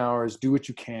 work long hours, do what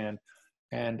you can.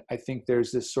 And I think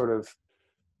there's this sort of,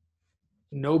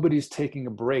 nobody's taking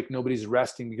a break, nobody's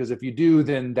resting, because if you do,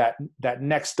 then that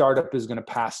next startup is going to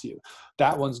pass you.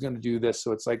 That one's going to do this.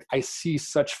 So it's like, I see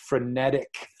such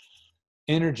frenetic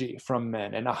energy from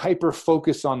men, and a hyper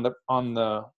focus on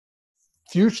the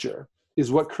future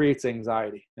is what creates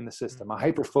anxiety in the system. A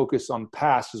hyper focus on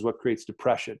past is what creates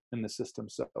depression in the system.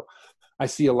 So I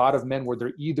see a lot of men where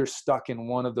they're either stuck in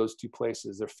one of those two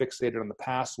places. They're fixated on the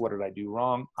past. What did I do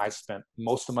wrong? I spent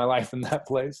most of my life in that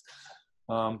place.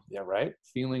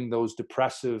 Feeling those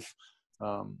depressive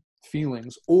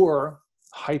feelings, or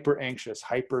hyper anxious,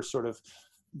 hyper sort of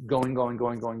going. How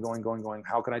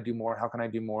can I do more? How can I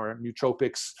do more?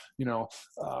 Nootropics,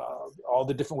 all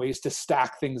the different ways to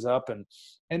stack things up. And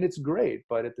it's great.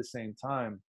 But at the same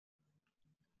time,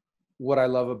 what I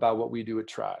love about what we do at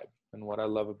Tribe, and what I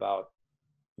love about,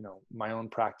 my own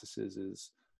practices, is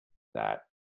that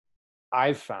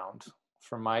I've found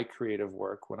for my creative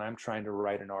work, when I'm trying to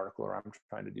write an article or I'm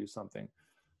trying to do something,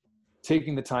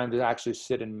 taking the time to actually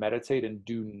sit and meditate and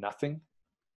do nothing,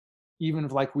 even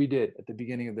if, like we did at the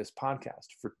beginning of this podcast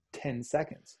for 10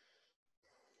 seconds,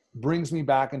 brings me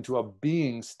back into a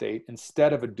being state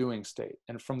instead of a doing state.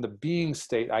 And from the being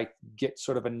state, I get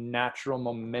sort of a natural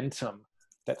momentum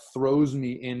that throws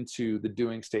me into the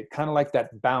doing state, kind of like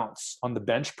that bounce on the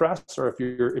bench press, or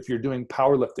if you're doing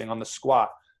powerlifting on the squat.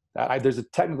 There's a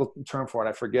technical term for it,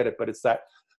 I forget it, but it's that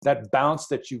bounce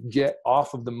that you get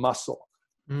off of the muscle,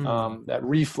 that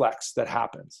reflex that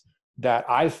happens. That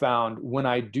I found when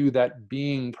I do that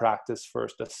being practice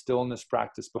first, a stillness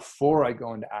practice before I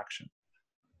go into action,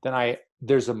 then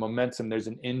there's a momentum, there's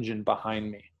an engine behind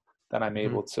me that I'm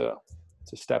able to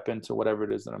step into whatever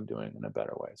it is that I'm doing in a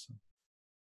better way. So.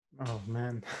 Oh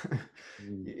man.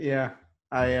 Yeah.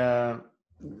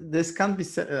 This can't be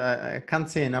said. I can't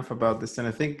say enough about this. And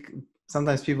I think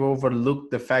sometimes people overlook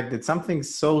the fact that something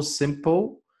so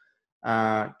simple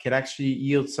can actually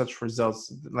yield such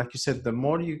results. Like you said, the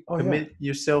more you commit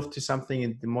yourself to something,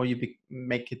 and the more you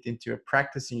make it into a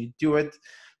practice and you do it,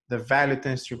 the value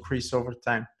tends to increase over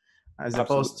time. As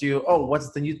opposed to,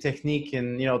 what's the new technique?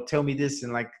 And, tell me this,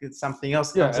 and like it's something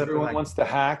else comes up. Everyone wants the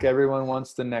hack. Everyone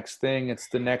wants the next thing. It's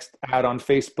the next ad on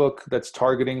Facebook that's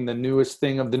targeting the newest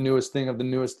thing of the newest thing of the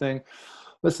newest thing.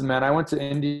 Listen, man, I went to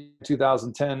India in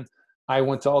 2010. I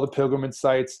went to all the pilgrimage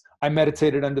sites. I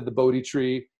meditated under the Bodhi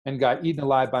tree and got eaten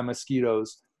alive by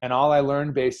mosquitoes. And all I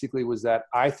learned basically was that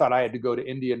I thought I had to go to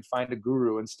India and find a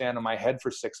guru and stand on my head for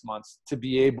 6 months to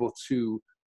be able to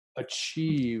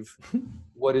achieve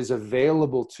what is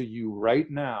available to you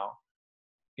right now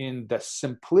in the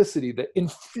simplicity, the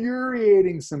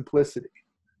infuriating simplicity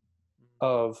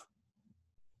of,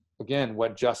 again,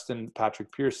 what Justin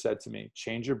Patrick Pierce said to me: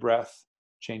 change your breath,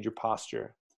 change your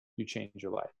posture, you change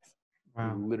your life.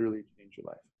 Wow. You literally change your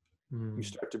life. You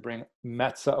start to bring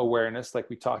metta awareness, like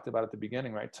we talked about at the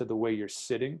beginning, right, to the way you're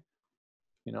sitting.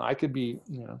 I could be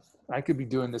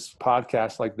doing this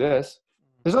podcast like this.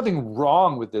 There's nothing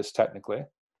wrong with this technically,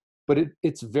 but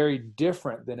it's very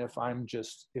different than if I'm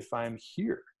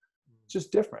here. It's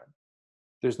just different.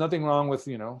 there's nothing wrong with,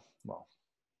 well,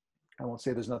 I won't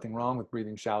say there's nothing wrong with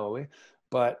breathing shallowly,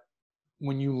 but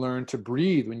when you learn to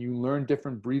breathe, when you learn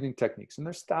different breathing techniques, and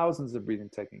there's thousands of breathing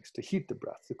techniques to heat the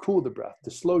breath, to cool the breath, to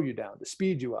slow you down, to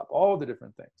speed you up, all the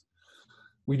different things.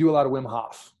 We do a lot of Wim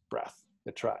Hof breath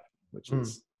at Tribe, which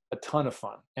is a ton of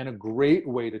fun and a great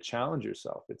way to challenge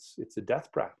yourself. It's a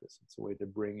death practice. It's a way to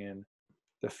bring in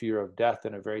the fear of death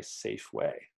in a very safe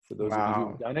way. For those of you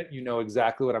who've done it, you know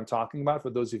exactly what I'm talking about.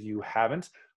 For those of you who haven't,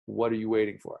 what are you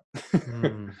waiting for?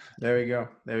 There we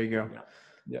go.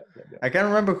 Yeah. I can't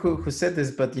remember who said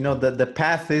this, but the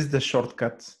path is the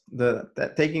shortcut.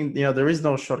 Taking, there is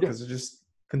no shortcut. So just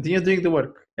continue doing the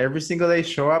work every single day.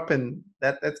 Show up, and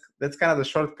that's kind of the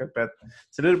shortcut. But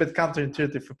it's a little bit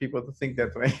counterintuitive for people to think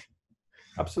that way.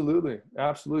 Absolutely.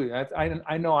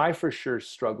 I know I for sure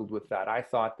struggled with that. I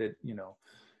thought that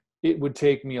it would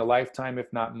take me a lifetime,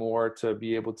 if not more, to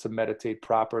be able to meditate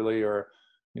properly, or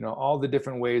all the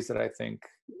different ways that I think,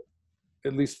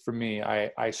 at least for me,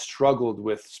 I struggled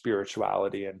with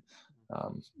spirituality and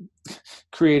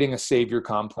creating a savior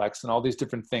complex and all these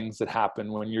different things that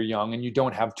happen when you're young and you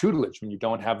don't have tutelage, when you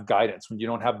don't have guidance, when you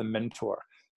don't have the mentor.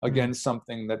 Again,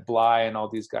 something that Bly and all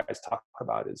these guys talk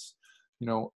about is,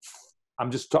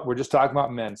 we're just talking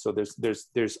about men. So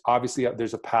there's obviously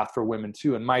there's a path for women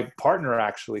too. And my partner,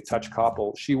 actually, Touch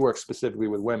Koppel, she works specifically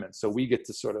with women. So we get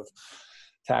to sort of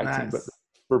tag team. But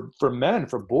for men,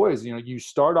 for boys, you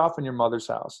start off in your mother's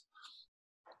house,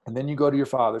 and then you go to your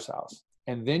father's house,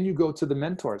 and then you go to the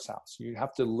mentor's house. You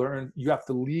have to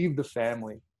leave the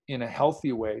family in a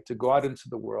healthy way to go out into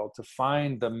the world, to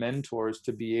find the mentors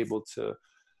to be able to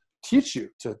teach you,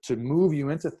 to move you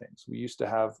into things. We used to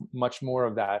have much more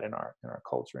of that in our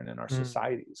culture and in our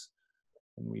societies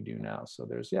than we do now. So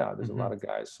there's a lot of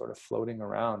guys sort of floating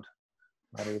around,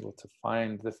 not able to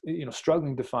find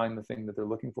struggling to find the thing that they're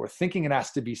looking for, thinking it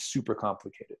has to be super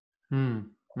complicated.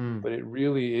 But it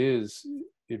really is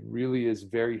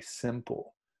very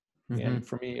simple. And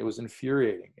for me, it was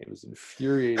infuriating.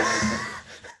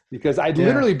 Because I'd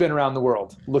literally been around the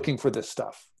world looking for this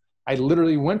stuff. I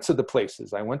literally went to the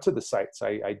places, I went to the sites,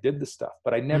 I did the stuff,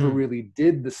 but I never really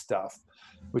did the stuff,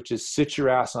 which is sit your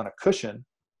ass on a cushion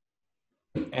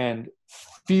and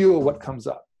feel what comes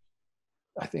up.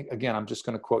 I think, again, I'm just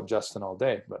going to quote Justin all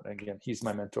day, but again, he's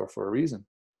my mentor for a reason.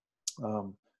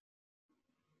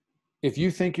 If you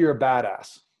think you're a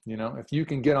badass, if you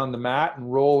can get on the mat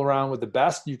and roll around with the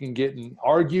best, you can get and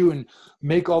argue and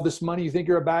make all this money, you think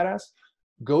you're a badass,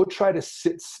 go try to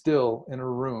sit still in a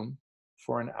room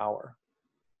for an hour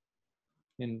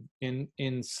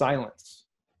in silence,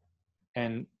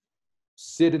 and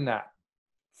sit in that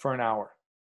for an hour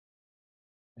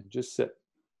and just sit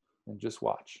and just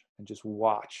watch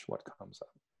what comes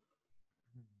up.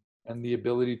 And the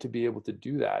ability to be able to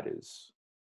do that is,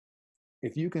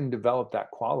 if you can develop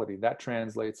that quality, that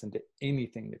translates into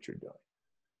anything that you're doing.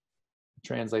 It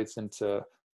translates into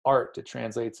art, it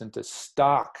translates into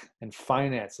stock and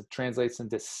finance, it translates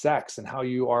into sex and how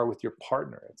you are with your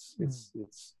partner.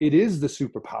 It is the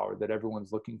superpower that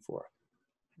everyone's looking for.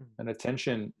 And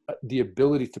attention, the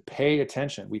ability to pay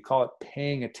attention. We call it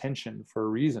paying attention for a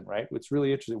reason, right? It's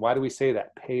really interesting. Why do we say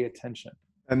that? Pay attention.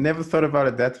 I never thought about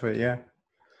it that way. Yeah.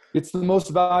 It's the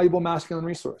most valuable masculine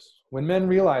resource. When men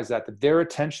realize that their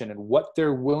attention and what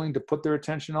they're willing to put their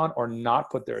attention on or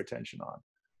not put their attention on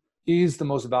is the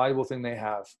most valuable thing they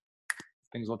have,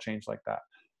 things will change like that.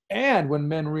 And when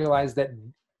men realize that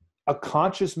a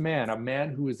conscious man, a man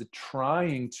who is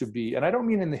trying to be, and I don't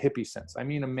mean in the hippie sense, I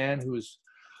mean a man who is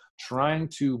trying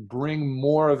to bring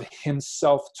more of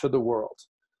himself to the world,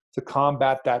 to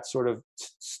combat that sort of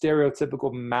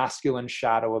stereotypical masculine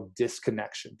shadow of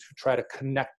disconnection, to try to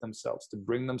connect themselves, to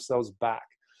bring themselves back.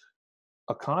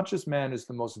 A conscious man is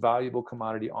the most valuable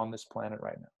commodity on this planet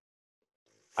right now.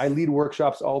 I lead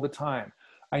workshops all the time.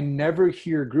 I never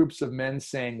hear groups of men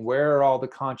saying, where are all the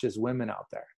conscious women out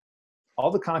there?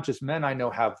 All the conscious men I know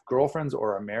have girlfriends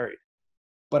or are married,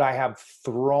 but I have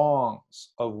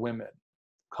throngs of women,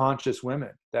 conscious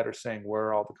women, that are saying, where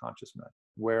are all the conscious men?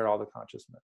 Where are all the conscious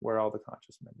men? Where are all the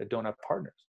conscious men that don't have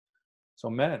partners? So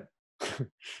men,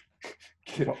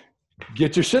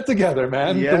 get your shit together,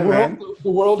 man. Yeah,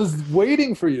 the world is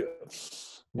waiting for you.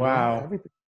 Wow.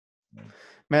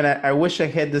 Man, I wish I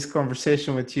had this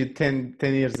conversation with you 10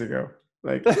 years ago.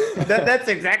 Like that's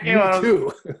exactly what I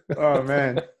was. Oh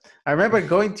man. I remember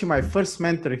going to my first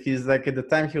mentor. He's like, at the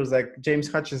time he was like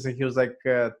James Hutchinson. He was like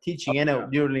teaching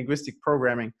neuro-linguistic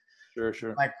programming.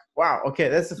 Sure. Like, wow. Okay.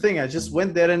 That's the thing. I just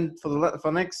went there, and for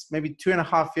the next maybe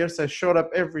 2.5 years, I showed up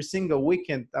every single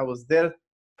weekend. I was there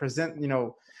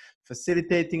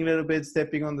facilitating a little bit,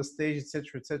 stepping on the stage,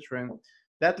 etc., etc. And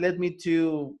that led me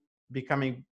to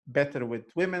becoming better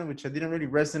with women, which I didn't really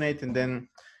resonate, and then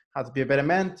how to be a better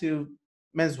man to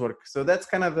men's work. So that's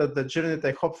kind of the journey that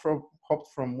I hopped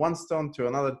from one stone to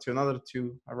another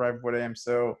to arrive where I am.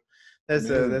 So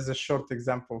there's a short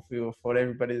example for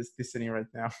everybody that's listening right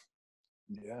now.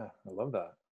 Yeah, I love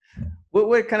that.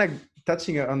 We're kind of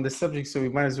touching on the subject, so we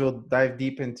might as well dive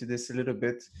deep into this a little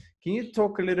bit. Can you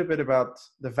talk a little bit about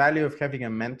the value of having a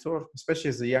mentor, especially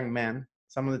as a young man,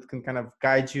 someone that can kind of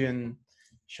guide you and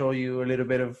show you a little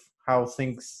bit of how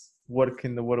things work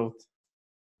in the world?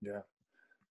 Yeah.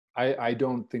 I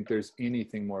don't think there's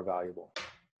anything more valuable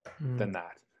than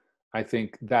that. I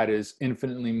think that is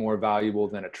infinitely more valuable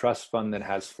than a trust fund that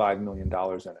has $5 million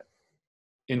in it.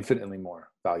 Infinitely more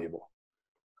valuable.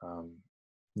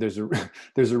 There's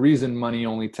a reason money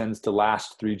only tends to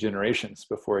last 3 generations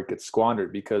before it gets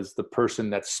squandered, because the person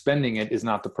that's spending it is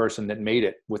not the person that made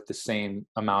it with the same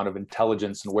amount of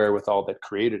intelligence and wherewithal that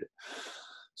created it.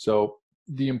 So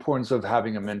the importance of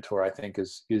having a mentor, I think,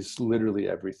 is literally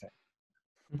everything.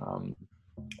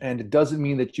 And it doesn't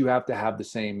mean that you have to have the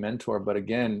same mentor, but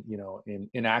again, you know,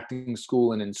 in acting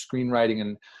school and in screenwriting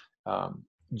and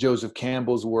Joseph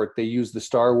Campbell's work, they use the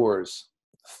Star Wars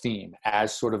theme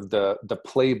as sort of the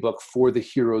playbook for the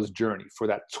hero's journey, for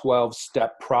that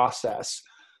 12-step process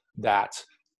that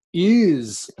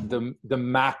is the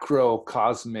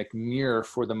macrocosmic mirror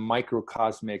for the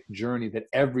microcosmic journey that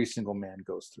every single man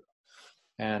goes through.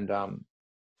 And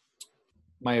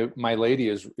my lady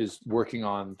is working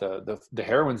on the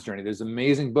heroine's journey. There's an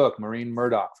amazing book, Maureen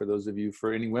Murdoch,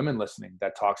 for any women listening,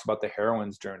 that talks about the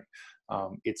heroine's journey.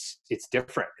 It's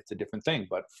different. It's a different thing.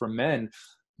 But for men,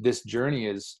 this journey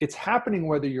it's happening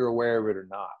whether you're aware of it or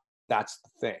not. That's the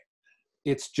thing.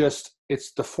 It's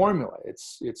the formula.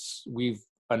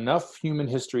 Enough human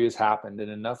history has happened and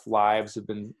enough lives have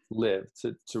been lived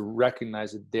to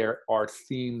recognize that there are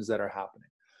themes that are happening.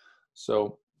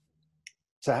 So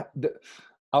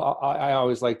I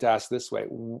always like to ask this way: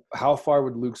 how far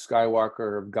would Luke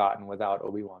Skywalker have gotten without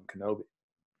Obi-Wan Kenobi?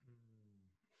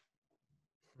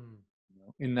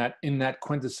 In that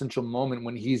quintessential moment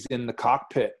when he's in the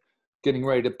cockpit getting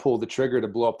ready to pull the trigger to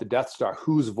blow up the Death Star,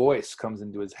 whose voice comes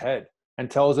into his head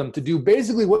and tells him to do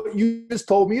basically what you just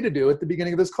told me to do at the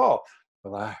beginning of this call?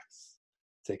 Relax,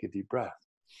 take a deep breath,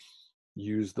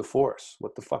 use the Force.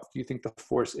 What the fuck do you think the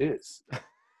Force is?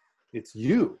 It's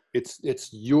you.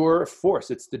 It's your force.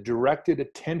 It's the directed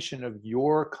attention of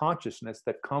your consciousness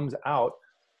that comes out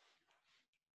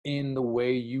in the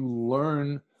way you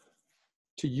learn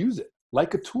to use it,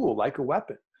 like a tool, like a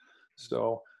weapon.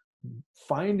 So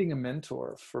finding a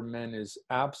mentor for men is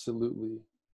absolutely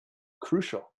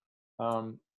crucial.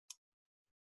 And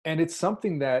it's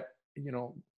something that, you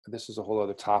know, this is a whole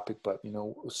other topic, but, you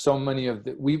know, so many of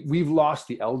we've lost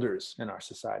the elders in our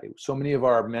society. So many of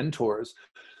our mentors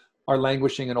are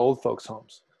languishing in old folks'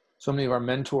 homes. So many of our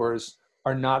mentors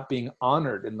are not being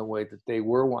honored in the way that they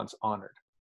were once honored,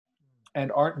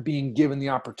 and aren't being given the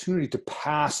opportunity to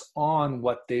pass on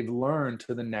what they've learned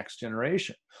to the next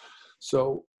generation.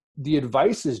 So the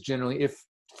advice is generally,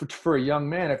 for a young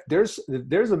man, if there's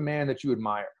a man that you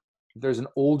admire, if there's an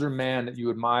older man that you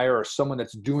admire, or someone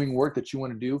that's doing work that you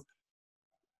want to do,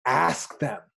 ask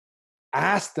them,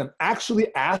 actually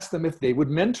ask them if they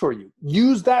would mentor you.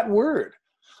 Use that word.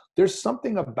 There's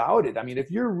something about it. I mean,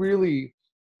 if you're really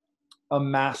a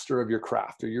master of your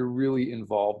craft, or you're really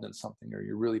involved in something, or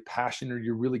you're really passionate, or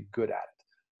you're really good at it.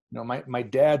 You know, my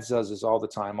dad does this all the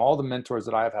time. All the mentors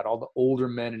that I've had, all the older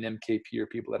men in MKP, or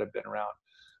people that have been around,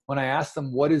 when I ask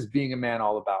them, what is being a man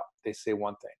all about? They say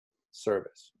one thing: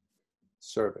 service,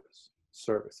 service,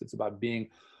 service. It's about being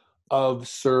of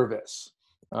service,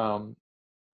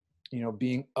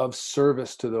 being of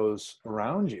service to those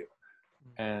around you.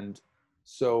 And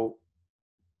so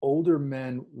older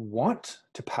men want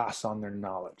to pass on their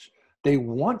knowledge. They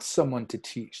want someone to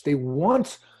teach. They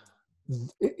want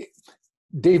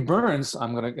Dave Burns.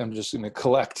 I'm just going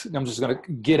to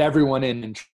get everyone in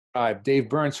and tribe. Dave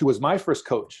Burns, who was my first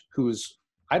coach,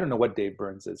 I don't know what Dave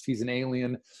Burns is. He's an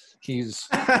alien. He's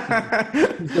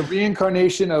the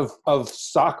reincarnation of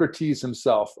Socrates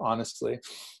himself, honestly.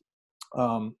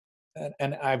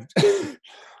 And I've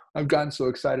I've gotten so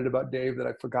excited about Dave that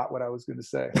I forgot what I was going to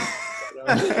say.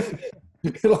 I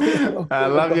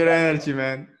love your energy,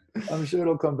 man. I'm sure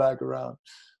it'll come back around.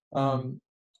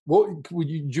 Would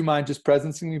you mind just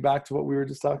presencing me back to what we were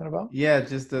just talking about? Yeah,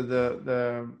 just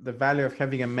the value of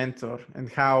having a mentor, and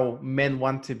how men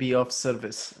want to be of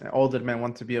service. Older men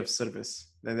want to be of service.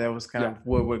 That was kind of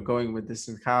where we're going with this,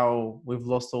 and how we've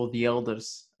lost all the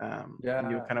elders.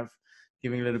 You kind of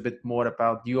giving a little bit more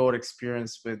about your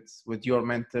experience with your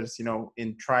mentors, you know,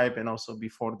 in Tribe and also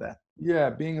before that. Yeah,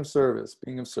 being of service.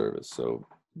 So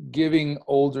giving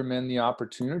older men the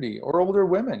opportunity, or older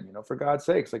women, you know, for God's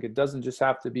sakes, like it doesn't just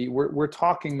have to be, we're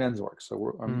talking men's work. So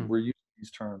we're using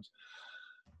these terms.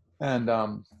 And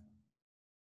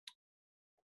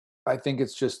I think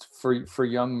it's just for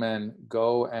young men,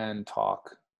 go and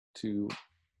talk to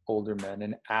older men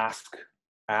and ask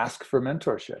for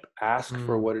mentorship, ask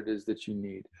for what it is that you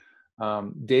need.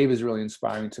 Dave is really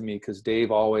inspiring to me, because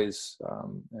Dave always,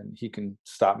 and he can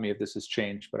stop me if this has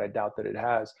changed, but I doubt that it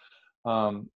has,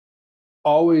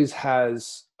 always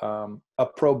has a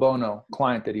pro bono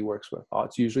client that he works with.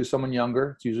 It's usually someone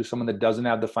younger. It's usually someone that doesn't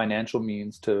have the financial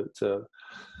means to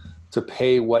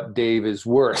pay what Dave is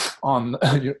worth on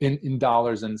in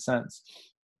dollars and cents.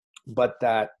 But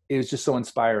that is just so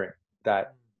inspiring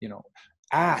that, you know,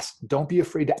 don't be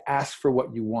afraid to ask for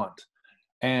what you want.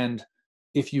 And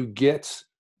if you get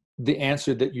the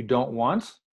answer that you don't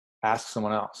want, ask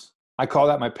someone else. I call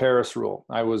that my Paris rule.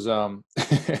 I was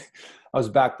I was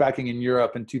backpacking in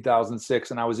Europe in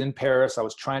 2006, and I was in Paris. I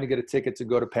was trying to get a ticket to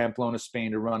go to Pamplona,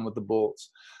 Spain, to run with the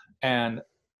Bulls. And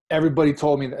everybody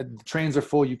told me that the trains are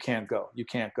full. You can't go.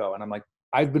 And I'm like,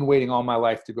 I've been waiting all my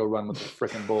life to go run with the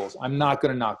freaking Bulls. I'm not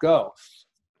going to not go.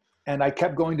 And I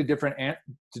kept going to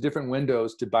different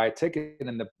windows to buy a ticket.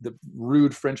 And the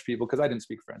rude French people, because I didn't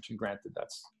speak French, and granted,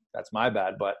 that's my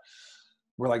bad, but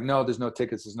we're like, no, there's no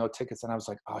tickets. And I was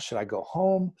like, oh, should I go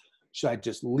home? Should I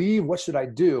just leave? What should I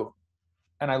do?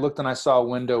 And I looked and I saw a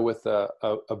window with the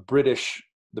British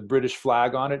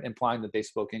flag on it, implying that they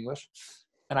spoke English.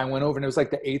 And I went over, and it was like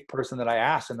the 8th person that I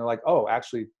asked. And they're like, oh,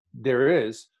 actually there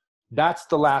is. That's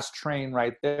the last train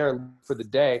right there for the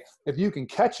day. If you can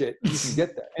catch it, you can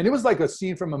get there. And it was like a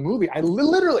scene from a movie. I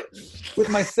literally, with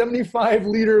my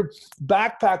 75-liter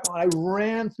backpack on, I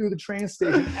ran through the train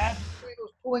station. As the train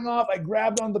was pulling off, I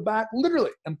grabbed on the back,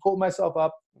 literally, and pulled myself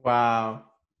up. Wow.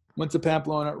 Went to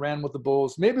Pamplona, ran with the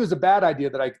Bulls. Maybe it was a bad idea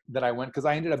that I went, because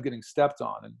I ended up getting stepped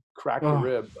on and cracked a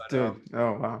rib. But, dude.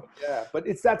 Oh, wow. Yeah, but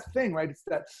it's that thing, right? It's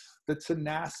that the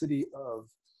tenacity of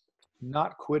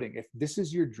not quitting. If this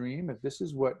is your dream, if this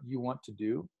is what you want to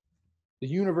do, the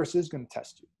universe is going to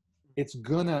test you. It's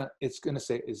gonna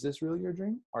say, is this really your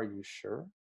dream? Are you sure?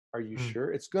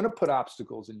 Sure? It's going to put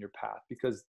obstacles in your path,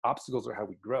 because obstacles are how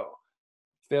we grow.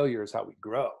 Failure is how we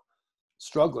grow.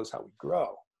 Struggle is how we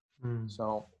grow.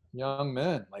 So young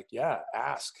men, like, yeah,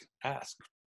 ask.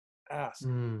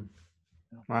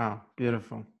 Wow.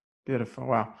 Beautiful.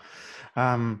 Wow.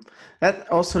 That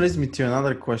also leads me to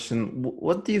another question.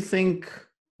 What do you think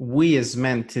we as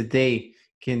men today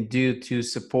can do to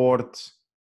support,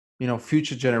 you know,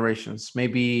 future generations,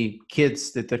 maybe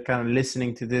kids that are kind of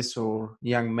listening to this, or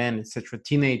young men, etc.,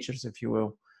 teenagers, if you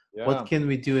will? Yeah. What can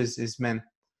we do as men?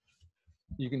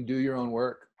 You can do your own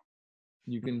work.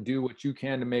 You can do what you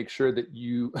can to make sure that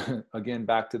you, again,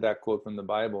 back to that quote from the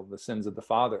Bible, the sins of the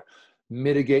father,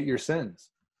 mitigate your sins.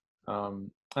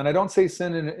 And I don't say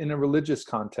sin in a religious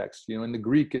context. You know, in the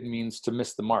Greek, it means to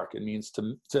miss the mark. It means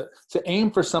to aim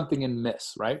for something and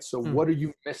miss, right? So what are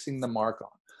you missing the mark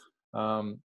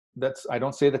on? I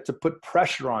don't say that to put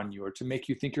pressure on you or to make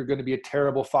you think you're going to be a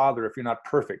terrible father if you're not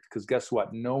perfect, because guess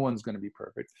what? No one's going to be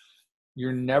perfect.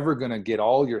 You're never going to get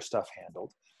all your stuff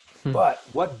handled. But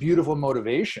what beautiful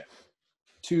motivation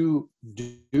to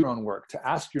do your own work, to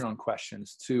ask your own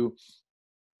questions, to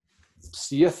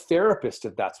see a therapist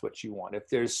if that's what you want. If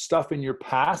there's stuff in your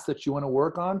past that you want to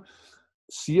work on,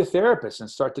 see a therapist and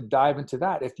start to dive into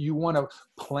that. If you want to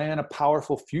plan a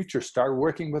powerful future, start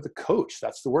working with a coach.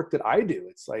 That's the work that I do.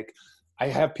 It's like, I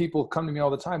have people come to me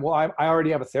all the time. Well, I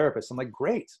already have a therapist. I'm like,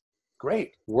 great.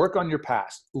 Work on your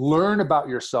past. Learn about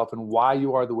yourself and why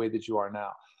you are the way that you are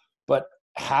now. But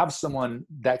have someone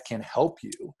that can help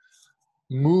you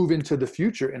move into the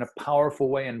future in a powerful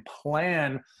way and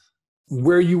plan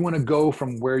where you want to go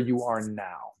from where you are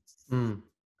now.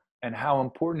 And how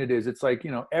important it is. It's like,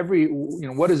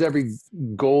 what does every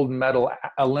gold medal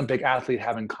Olympic athlete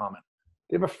have in common?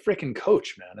 They have a freaking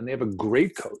coach, man. And they have a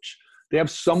great coach. They have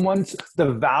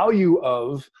the value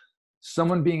of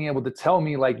someone being able to tell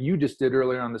me, like you just did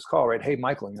earlier on this call, right? Hey,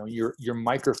 Michael, your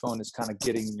microphone is kind of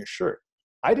getting in your shirt.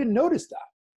 I didn't notice that,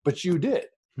 but you did.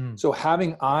 So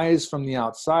having eyes from the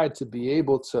outside to be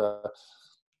able to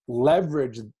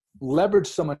leverage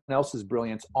someone else's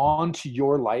brilliance onto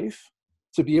your life,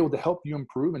 to be able to help you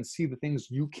improve and see the things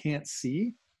you can't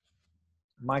see.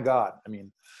 My God. I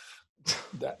mean,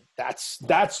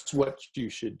 that's what you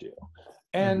should do.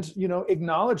 And, you know,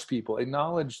 acknowledge people,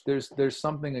 acknowledge there's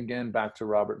something, again, back to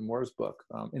Robert Moore's book,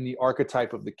 in the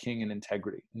archetype of the king and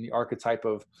integrity, in the archetype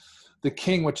of the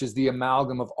king, which is the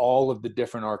amalgam of all of the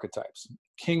different archetypes.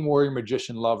 King, warrior,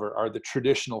 magician, lover are the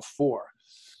traditional four.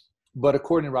 But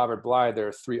according to Robert Bly, there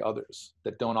are three others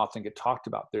that don't often get talked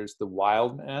about. There's the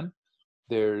wild man,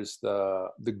 there's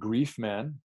the grief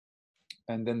man,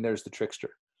 and then there's the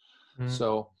trickster.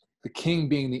 So the king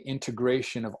being the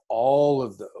integration of all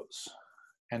of those.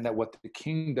 And that what the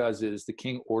king does is the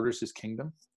king orders his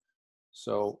kingdom.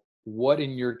 So what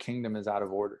in your kingdom is out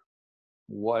of order?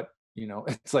 What, you know,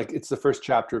 it's like, it's the first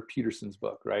chapter of Peterson's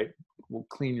book, right? Well,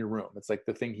 clean your room. It's like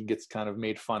the thing he gets kind of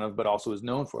made fun of, but also is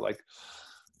known for. Like,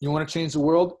 you want to change the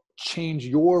world? Change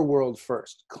your world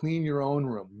first. Clean your own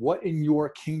room. What in your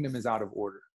kingdom is out of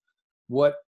order?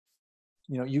 What,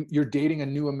 you know, you're dating a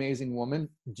new amazing woman.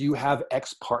 Do you have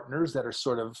ex-partners that are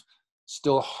sort of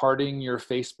still hearting your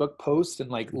Facebook posts and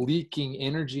like leaking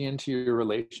energy into your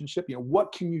relationship? You know,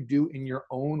 what can you do in your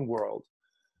own world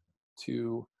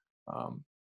to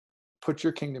put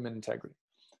your kingdom in integrity?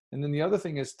 And then the other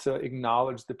thing is to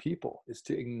acknowledge the people, is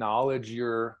to acknowledge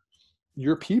your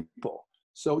people.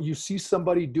 So you see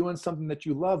somebody doing something that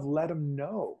you love, let them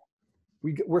know.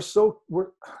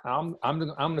 I'm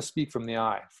going to speak from the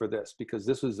eye for this, because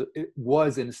it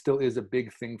was and still is a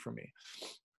big thing for me,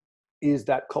 is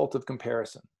that cult of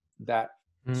comparison that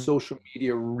social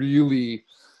media really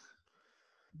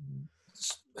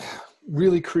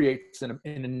creates in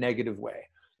a negative way,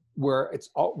 where it's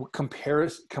all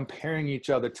comparing each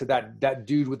other to that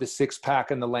dude with the six-pack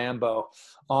and the Lambo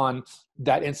on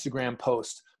that Instagram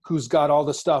post, who's got all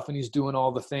the stuff and he's doing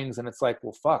all the things. And it's like,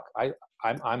 well, fuck,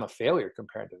 I'm a failure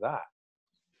compared to that.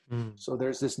 So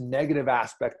there's this negative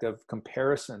aspect of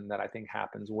comparison that I think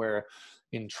happens, where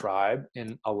in tribe,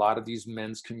 in a lot of these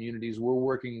men's communities, we're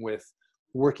working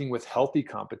with healthy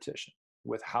competition,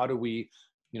 with how do we,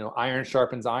 you know, iron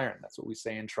sharpens iron. That's what we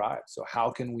say in tribe. So how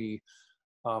can we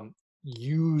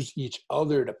use each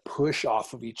other to push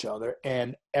off of each other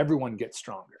and everyone gets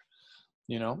stronger?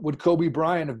 You know, would Kobe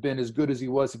Bryant have been as good as he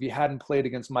was if he hadn't played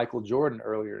against Michael Jordan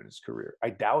earlier in his career?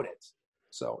 I doubt it.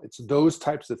 So it's those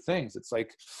types of things. It's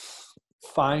like,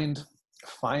 find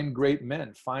great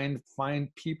men, find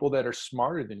people that are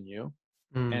smarter than you,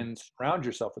 and surround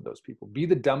yourself with those people. Be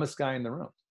the dumbest guy in the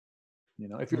room. You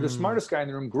know, if you're the smartest guy in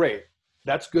the room, great.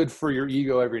 That's good for your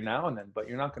ego every now and then, but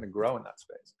you're not going to grow in that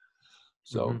space.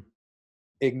 So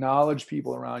acknowledge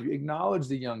people around you. Acknowledge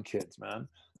the young kids, man.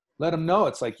 Let them know.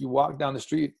 It's like you walk down the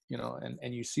street, you know,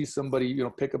 and you see somebody, you know,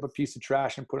 pick up a piece of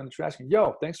trash and put it in the trash can.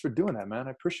 Yo, thanks for doing that, man.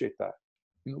 I appreciate that.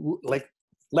 You know, like,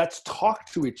 let's talk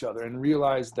to each other and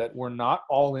realize that we're not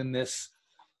all in this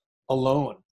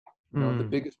alone. You know, the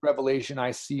biggest revelation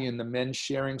I see in the men's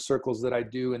sharing circles that I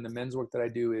do, and the men's work that I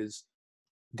do, is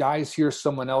guys hear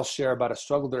someone else share about a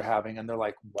struggle they're having, and they're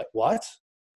like, what?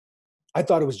 I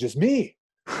thought it was just me.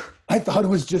 I thought it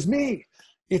was just me.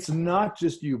 It's not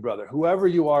just you, brother. Whoever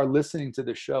you are listening to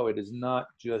the show, it is not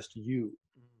just you.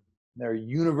 There are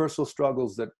universal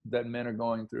struggles that men are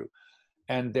going through.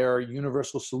 And there are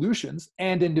universal solutions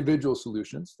and individual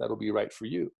solutions that'll be right for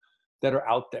you that are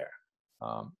out there.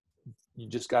 You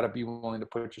just got to be willing to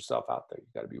put yourself out there. You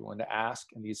got to be willing to ask.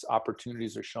 And these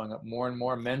opportunities are showing up more and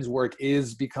more. Men's work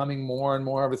is becoming more and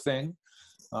more of a thing,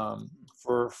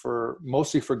 for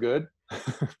mostly for good,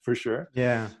 for sure.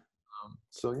 Yeah.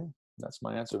 So yeah, that's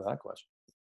my answer to that question.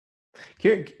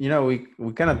 Here, you know, we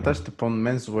kind of touched upon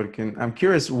men's work, and I'm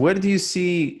curious, where do you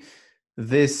see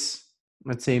this,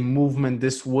 let's say, movement,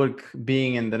 this work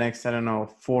being in the next, I don't know,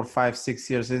 4, 5, 6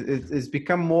 years? It's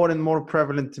become more and more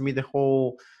prevalent to me, the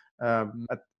whole,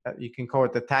 you can call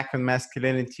it attack on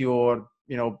masculinity, or,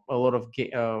 you know, a lot of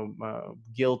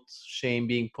guilt, shame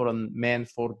being put on men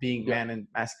for being men and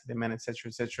masculine men, etc.,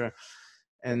 etc.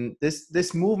 And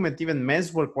this movement, even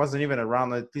men's work, wasn't even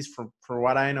around, at least for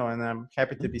what I know, and I'm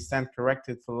happy to be stand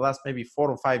corrected, for the last maybe 4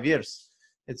 or 5 years.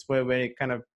 It's where it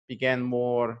kind of began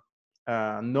more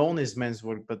known as men's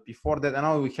work. But before that, I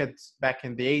know we had back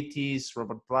in the 80s,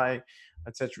 Robert Bly,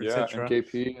 etc., etc. and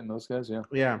KP and those guys,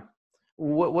 Yeah.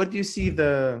 What do you see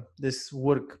this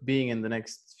work being in the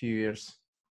next few years?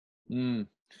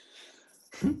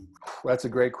 That's a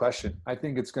great question. I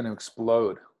think it's going to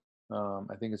explode.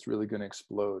 I think it's really going to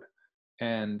explode.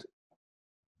 And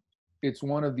it's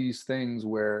one of these things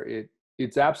where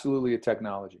it's absolutely a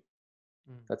technology.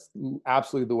 That's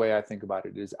absolutely the way I think about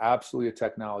it. It is absolutely a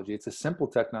technology. It's a simple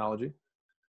technology,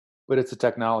 but it's a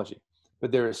technology.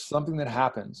 But there is something that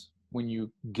happens when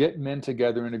you get men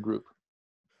together in a group,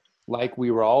 like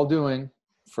we were all doing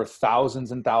for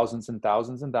thousands and thousands and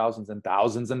thousands and thousands and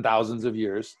thousands and thousands of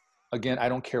years, Again, I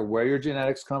don't care where your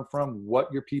genetics come from,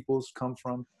 what your peoples come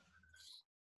from.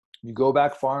 You go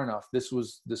back far enough, this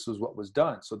was what was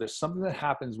done. So there's something that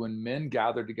happens when men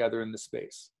gather together in the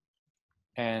space,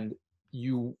 and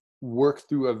you work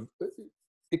through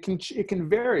it can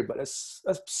vary, but a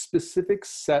specific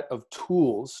set of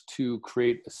tools to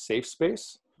create a safe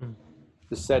space,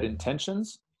 to set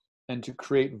intentions, and to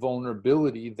create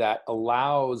vulnerability that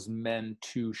allows men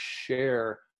to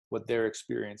share what their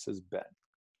experience has been,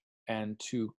 and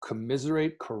to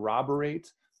commiserate,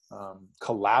 corroborate,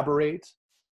 collaborate.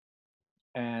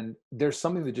 And there's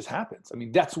something that just happens. I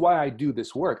mean, that's why I do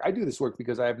this work. I do this work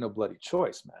because I have no bloody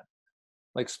choice, man.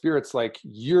 Like, Spirit's like,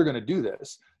 you're going to do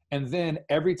this. And then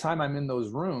every time I'm in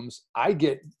those rooms, I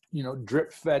get,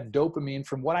 drip fed dopamine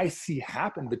from what I see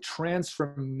happen, the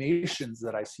transformations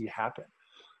that I see happen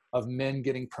of men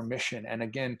getting permission. And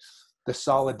again, the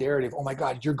solidarity of, oh my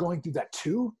God, you're going through that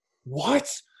too? What?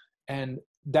 And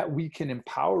that we can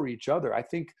empower each other. I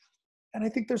think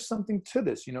there's something to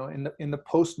this, in the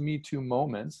post Me Too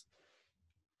moments.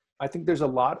 I think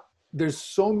there's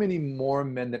so many more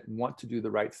men that want to do the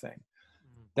right thing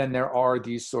than there are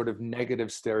these sort of negative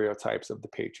stereotypes of the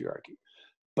patriarchy.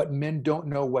 But men don't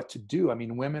know what to do. I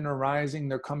mean, women are rising,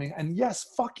 they're coming, and yes,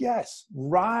 fuck yes,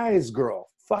 rise, girl,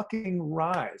 fucking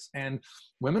rise. And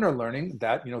women are learning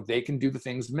that, they can do the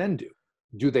things men do.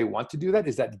 Do they want to do that?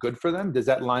 Is that good for them? Does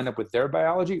that line up with their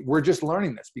biology? We're just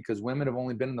learning this because women have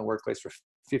only been in the workplace for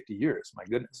 50 years, my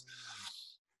goodness.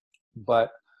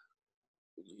 But,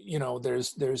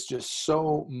 there's just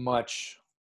so much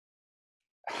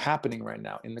happening right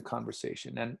now in the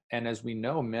conversation. And as we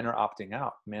know, men are opting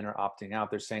out.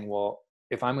 They're saying, well,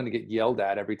 if I'm going to get yelled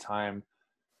at every time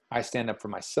I stand up for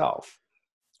myself,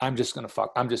 I'm just going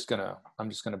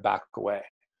to back away.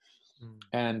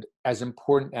 And as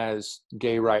important as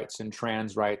gay rights and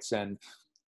trans rights and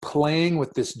playing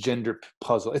with this gender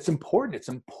puzzle, it's an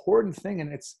important thing.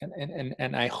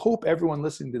 And I hope everyone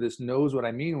listening to this knows what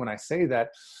I mean when I say that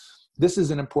this is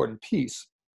an important piece.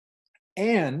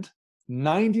 And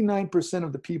 99%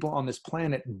 of the people on this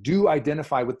planet do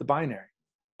identify with the binary.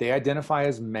 They identify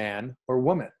as man or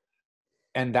woman.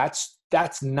 And that's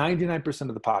 99%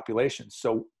 of the population.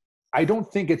 So I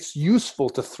don't think it's useful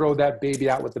to throw that baby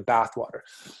out with the bathwater.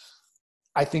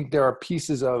 I think there are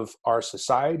pieces of our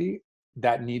society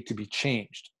that need to be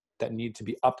changed, that need to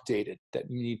be updated, that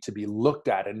need to be looked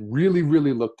at and really,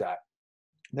 really looked at.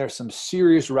 There's some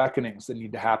serious reckonings that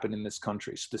need to happen in this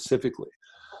country specifically.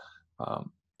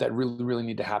 That really, really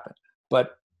need to happen.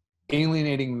 But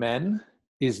alienating men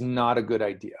is not a good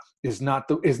idea. Is not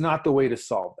the way to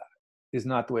solve that.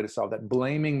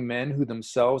 Blaming men who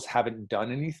themselves haven't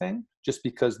done anything just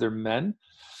because they're men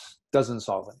doesn't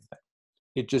solve anything.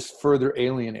 It just further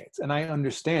alienates. And I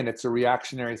understand it's a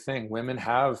reactionary thing. Women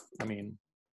have,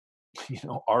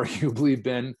 arguably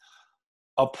been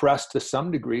oppressed to some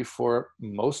degree for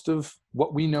most of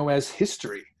what we know as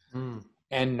history.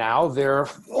 And now they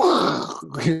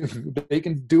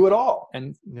can do it all.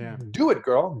 And do it,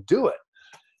 girl, do it.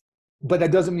 But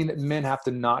that doesn't mean that men have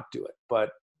to not do it. But,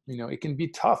 it can be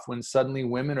tough when suddenly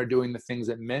women are doing the things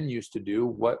that men used to do.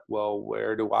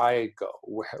 Where do I go?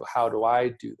 How do I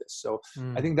do this? So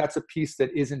I think that's a piece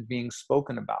that isn't being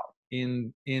spoken about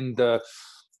in the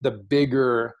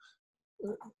bigger,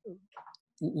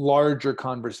 larger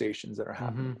conversations that are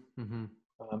happening.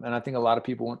 And I think a lot of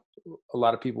people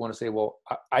want to say, well,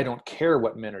 I don't care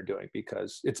what men are doing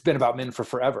because it's been about men for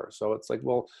forever. So it's like,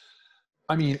 well,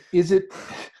 I mean,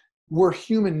 we're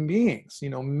human beings,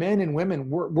 men and women,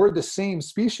 we're the same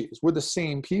species. We're the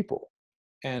same people.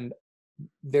 And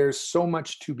there's so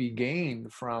much to be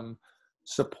gained from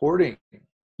supporting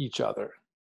each other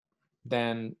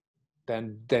than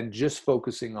just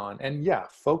focusing on, and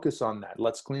focus on that.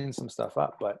 Let's clean some stuff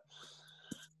up. But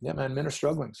yeah, man, men are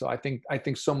struggling. So I think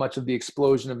so much of the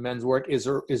explosion of men's work is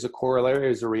a corollary,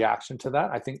 is a reaction to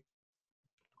that. I think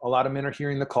a lot of men are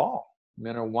hearing the call.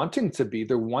 Men are wanting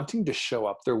to show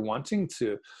up. They're wanting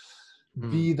to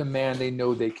be the man they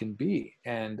know they can be.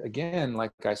 And again,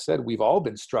 like I said, we've all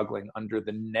been struggling under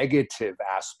the negative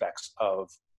aspects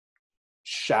of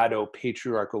shadow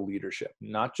patriarchal leadership,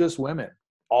 not just women.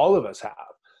 All of us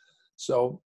have.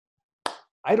 So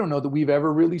I don't know that we've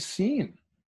ever really seen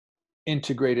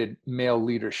integrated male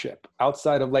leadership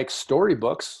outside of like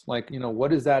storybooks. Like,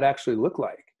 what does that actually look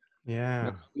like?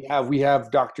 Yeah. We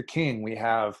have Dr. King, we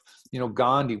have,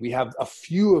 Gandhi, we have a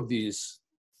few of these,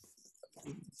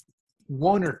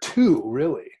 one or two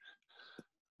really.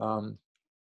 And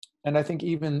I think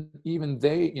even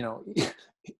they,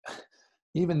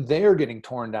 even they're getting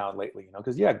torn down lately,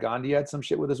 because Gandhi had some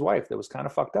shit with his wife that was kind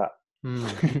of fucked up.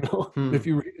 If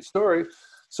you read the story,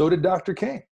 So did Dr.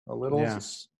 King. A little Yeah.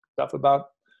 stuff about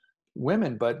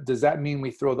women, but does that mean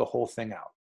we throw the whole thing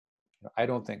out? I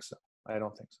don't think so. I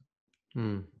don't think so.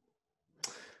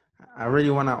 I really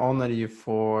want to honor you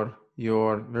for your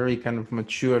very kind of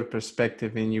mature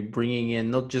perspective in you bringing in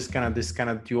not just kind of this kind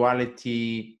of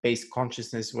duality based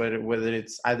consciousness, whether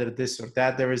it's either this or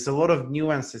that. There is a lot of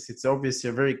nuances. It's obviously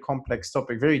a very complex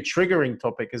topic, very triggering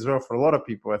topic as well for a lot of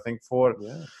people. I think for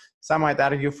some might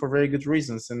argue for very good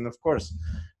reasons, and of course,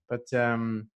 but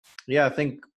I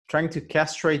think trying to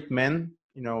castrate men,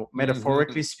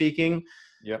 metaphorically speaking,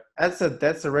 that's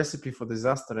a recipe for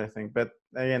disaster, I think. But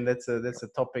again, that's a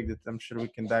topic that I'm sure we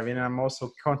can dive in. I'm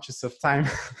also conscious of time.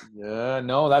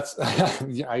 That's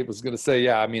I was gonna say,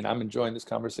 I mean, I'm enjoying this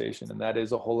conversation, and that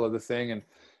is a whole other thing. And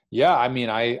I mean,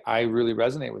 I really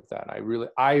resonate with that. I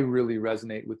really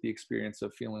resonate with the experience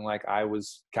of feeling like I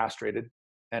was castrated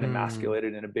and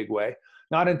emasculated in a big way.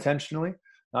 Not intentionally.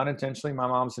 My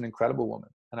mom's an incredible woman.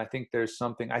 And I think there's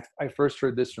something, I first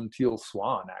heard this from Teal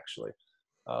Swan, actually.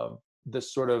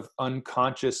 This sort of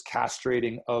unconscious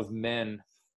castrating of men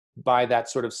by that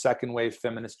sort of second wave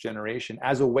feminist generation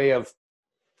as a way of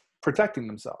protecting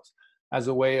themselves, as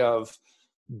a way of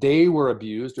they were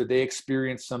abused or they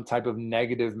experienced some type of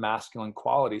negative masculine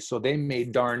quality. So they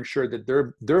made darn sure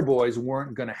that their boys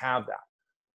weren't going to have that.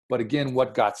 But again,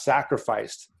 what got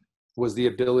sacrificed was the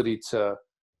ability to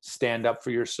stand up for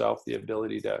yourself, the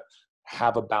ability to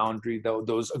have a boundary, though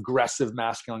those aggressive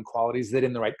masculine qualities that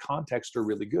in the right context are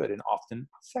really good and often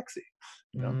sexy,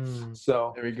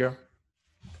 So there we go.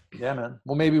 Yeah, man.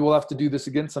 Well, maybe we'll have to do this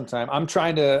again sometime.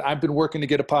 I've been working to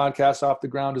get a podcast off the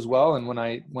ground as well. And when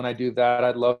I do that,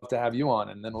 I'd love to have you on,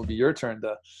 and then it'll be your turn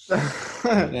to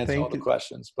answer all the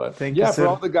questions. But for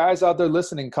all the guys out there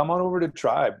listening, come on over to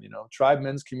Tribe,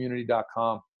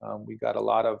 tribemenscommunity.com. We got a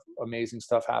lot of amazing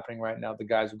stuff happening right now. The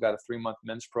guys have got a 3-month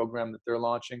men's program that they're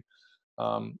launching.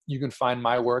 You can find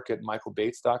my work at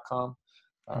michaelbates.com.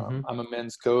 I'm a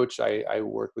men's coach. I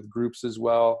work with groups as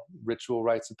well. Ritual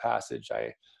rites of passage.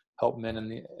 I help men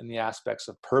in the aspects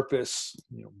of purpose,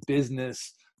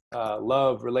 business,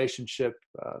 love, relationship,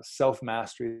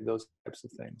 self-mastery, those types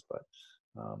of things. But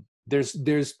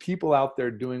there's people out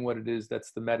there doing what it is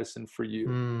that's the medicine for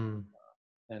you,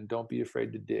 and don't be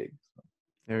afraid to dig.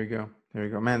 There we go.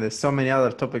 Man, there's so many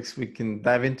other topics we can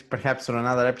dive into perhaps on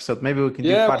another episode. Maybe we can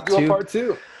do part two. Part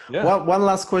two. Yeah. One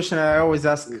last question I always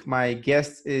ask my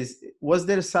guests is, was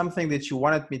there something that you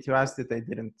wanted me to ask that I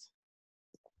didn't?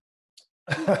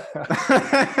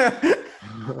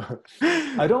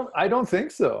 I don't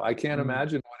think so. I can't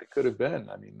imagine what it could have been.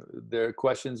 I mean, their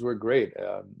questions were great.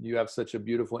 You have such a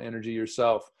beautiful energy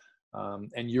yourself.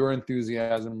 And your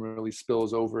enthusiasm really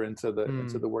spills over into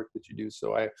the work that you do.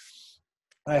 So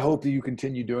I hope that you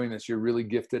continue doing this. You're really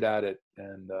gifted at it,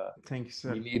 and thank you,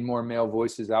 sir. We need more male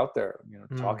voices out there,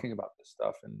 talking about this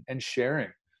stuff and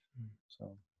sharing.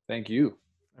 So thank you.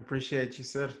 I appreciate you,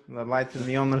 sir. The light in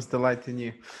me honors the light in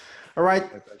you. All right,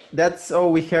 that's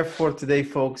all we have for today,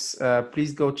 folks.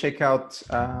 Please go check out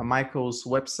Michael's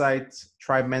website,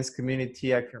 Tribe Men's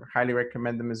Community. I highly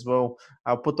recommend them as well.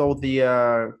 I'll put all the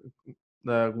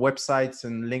websites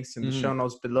and links in the show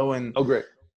notes below. And great.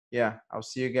 Yeah, I'll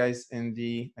see you guys in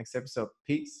the next episode.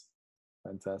 Peace.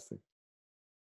 Fantastic.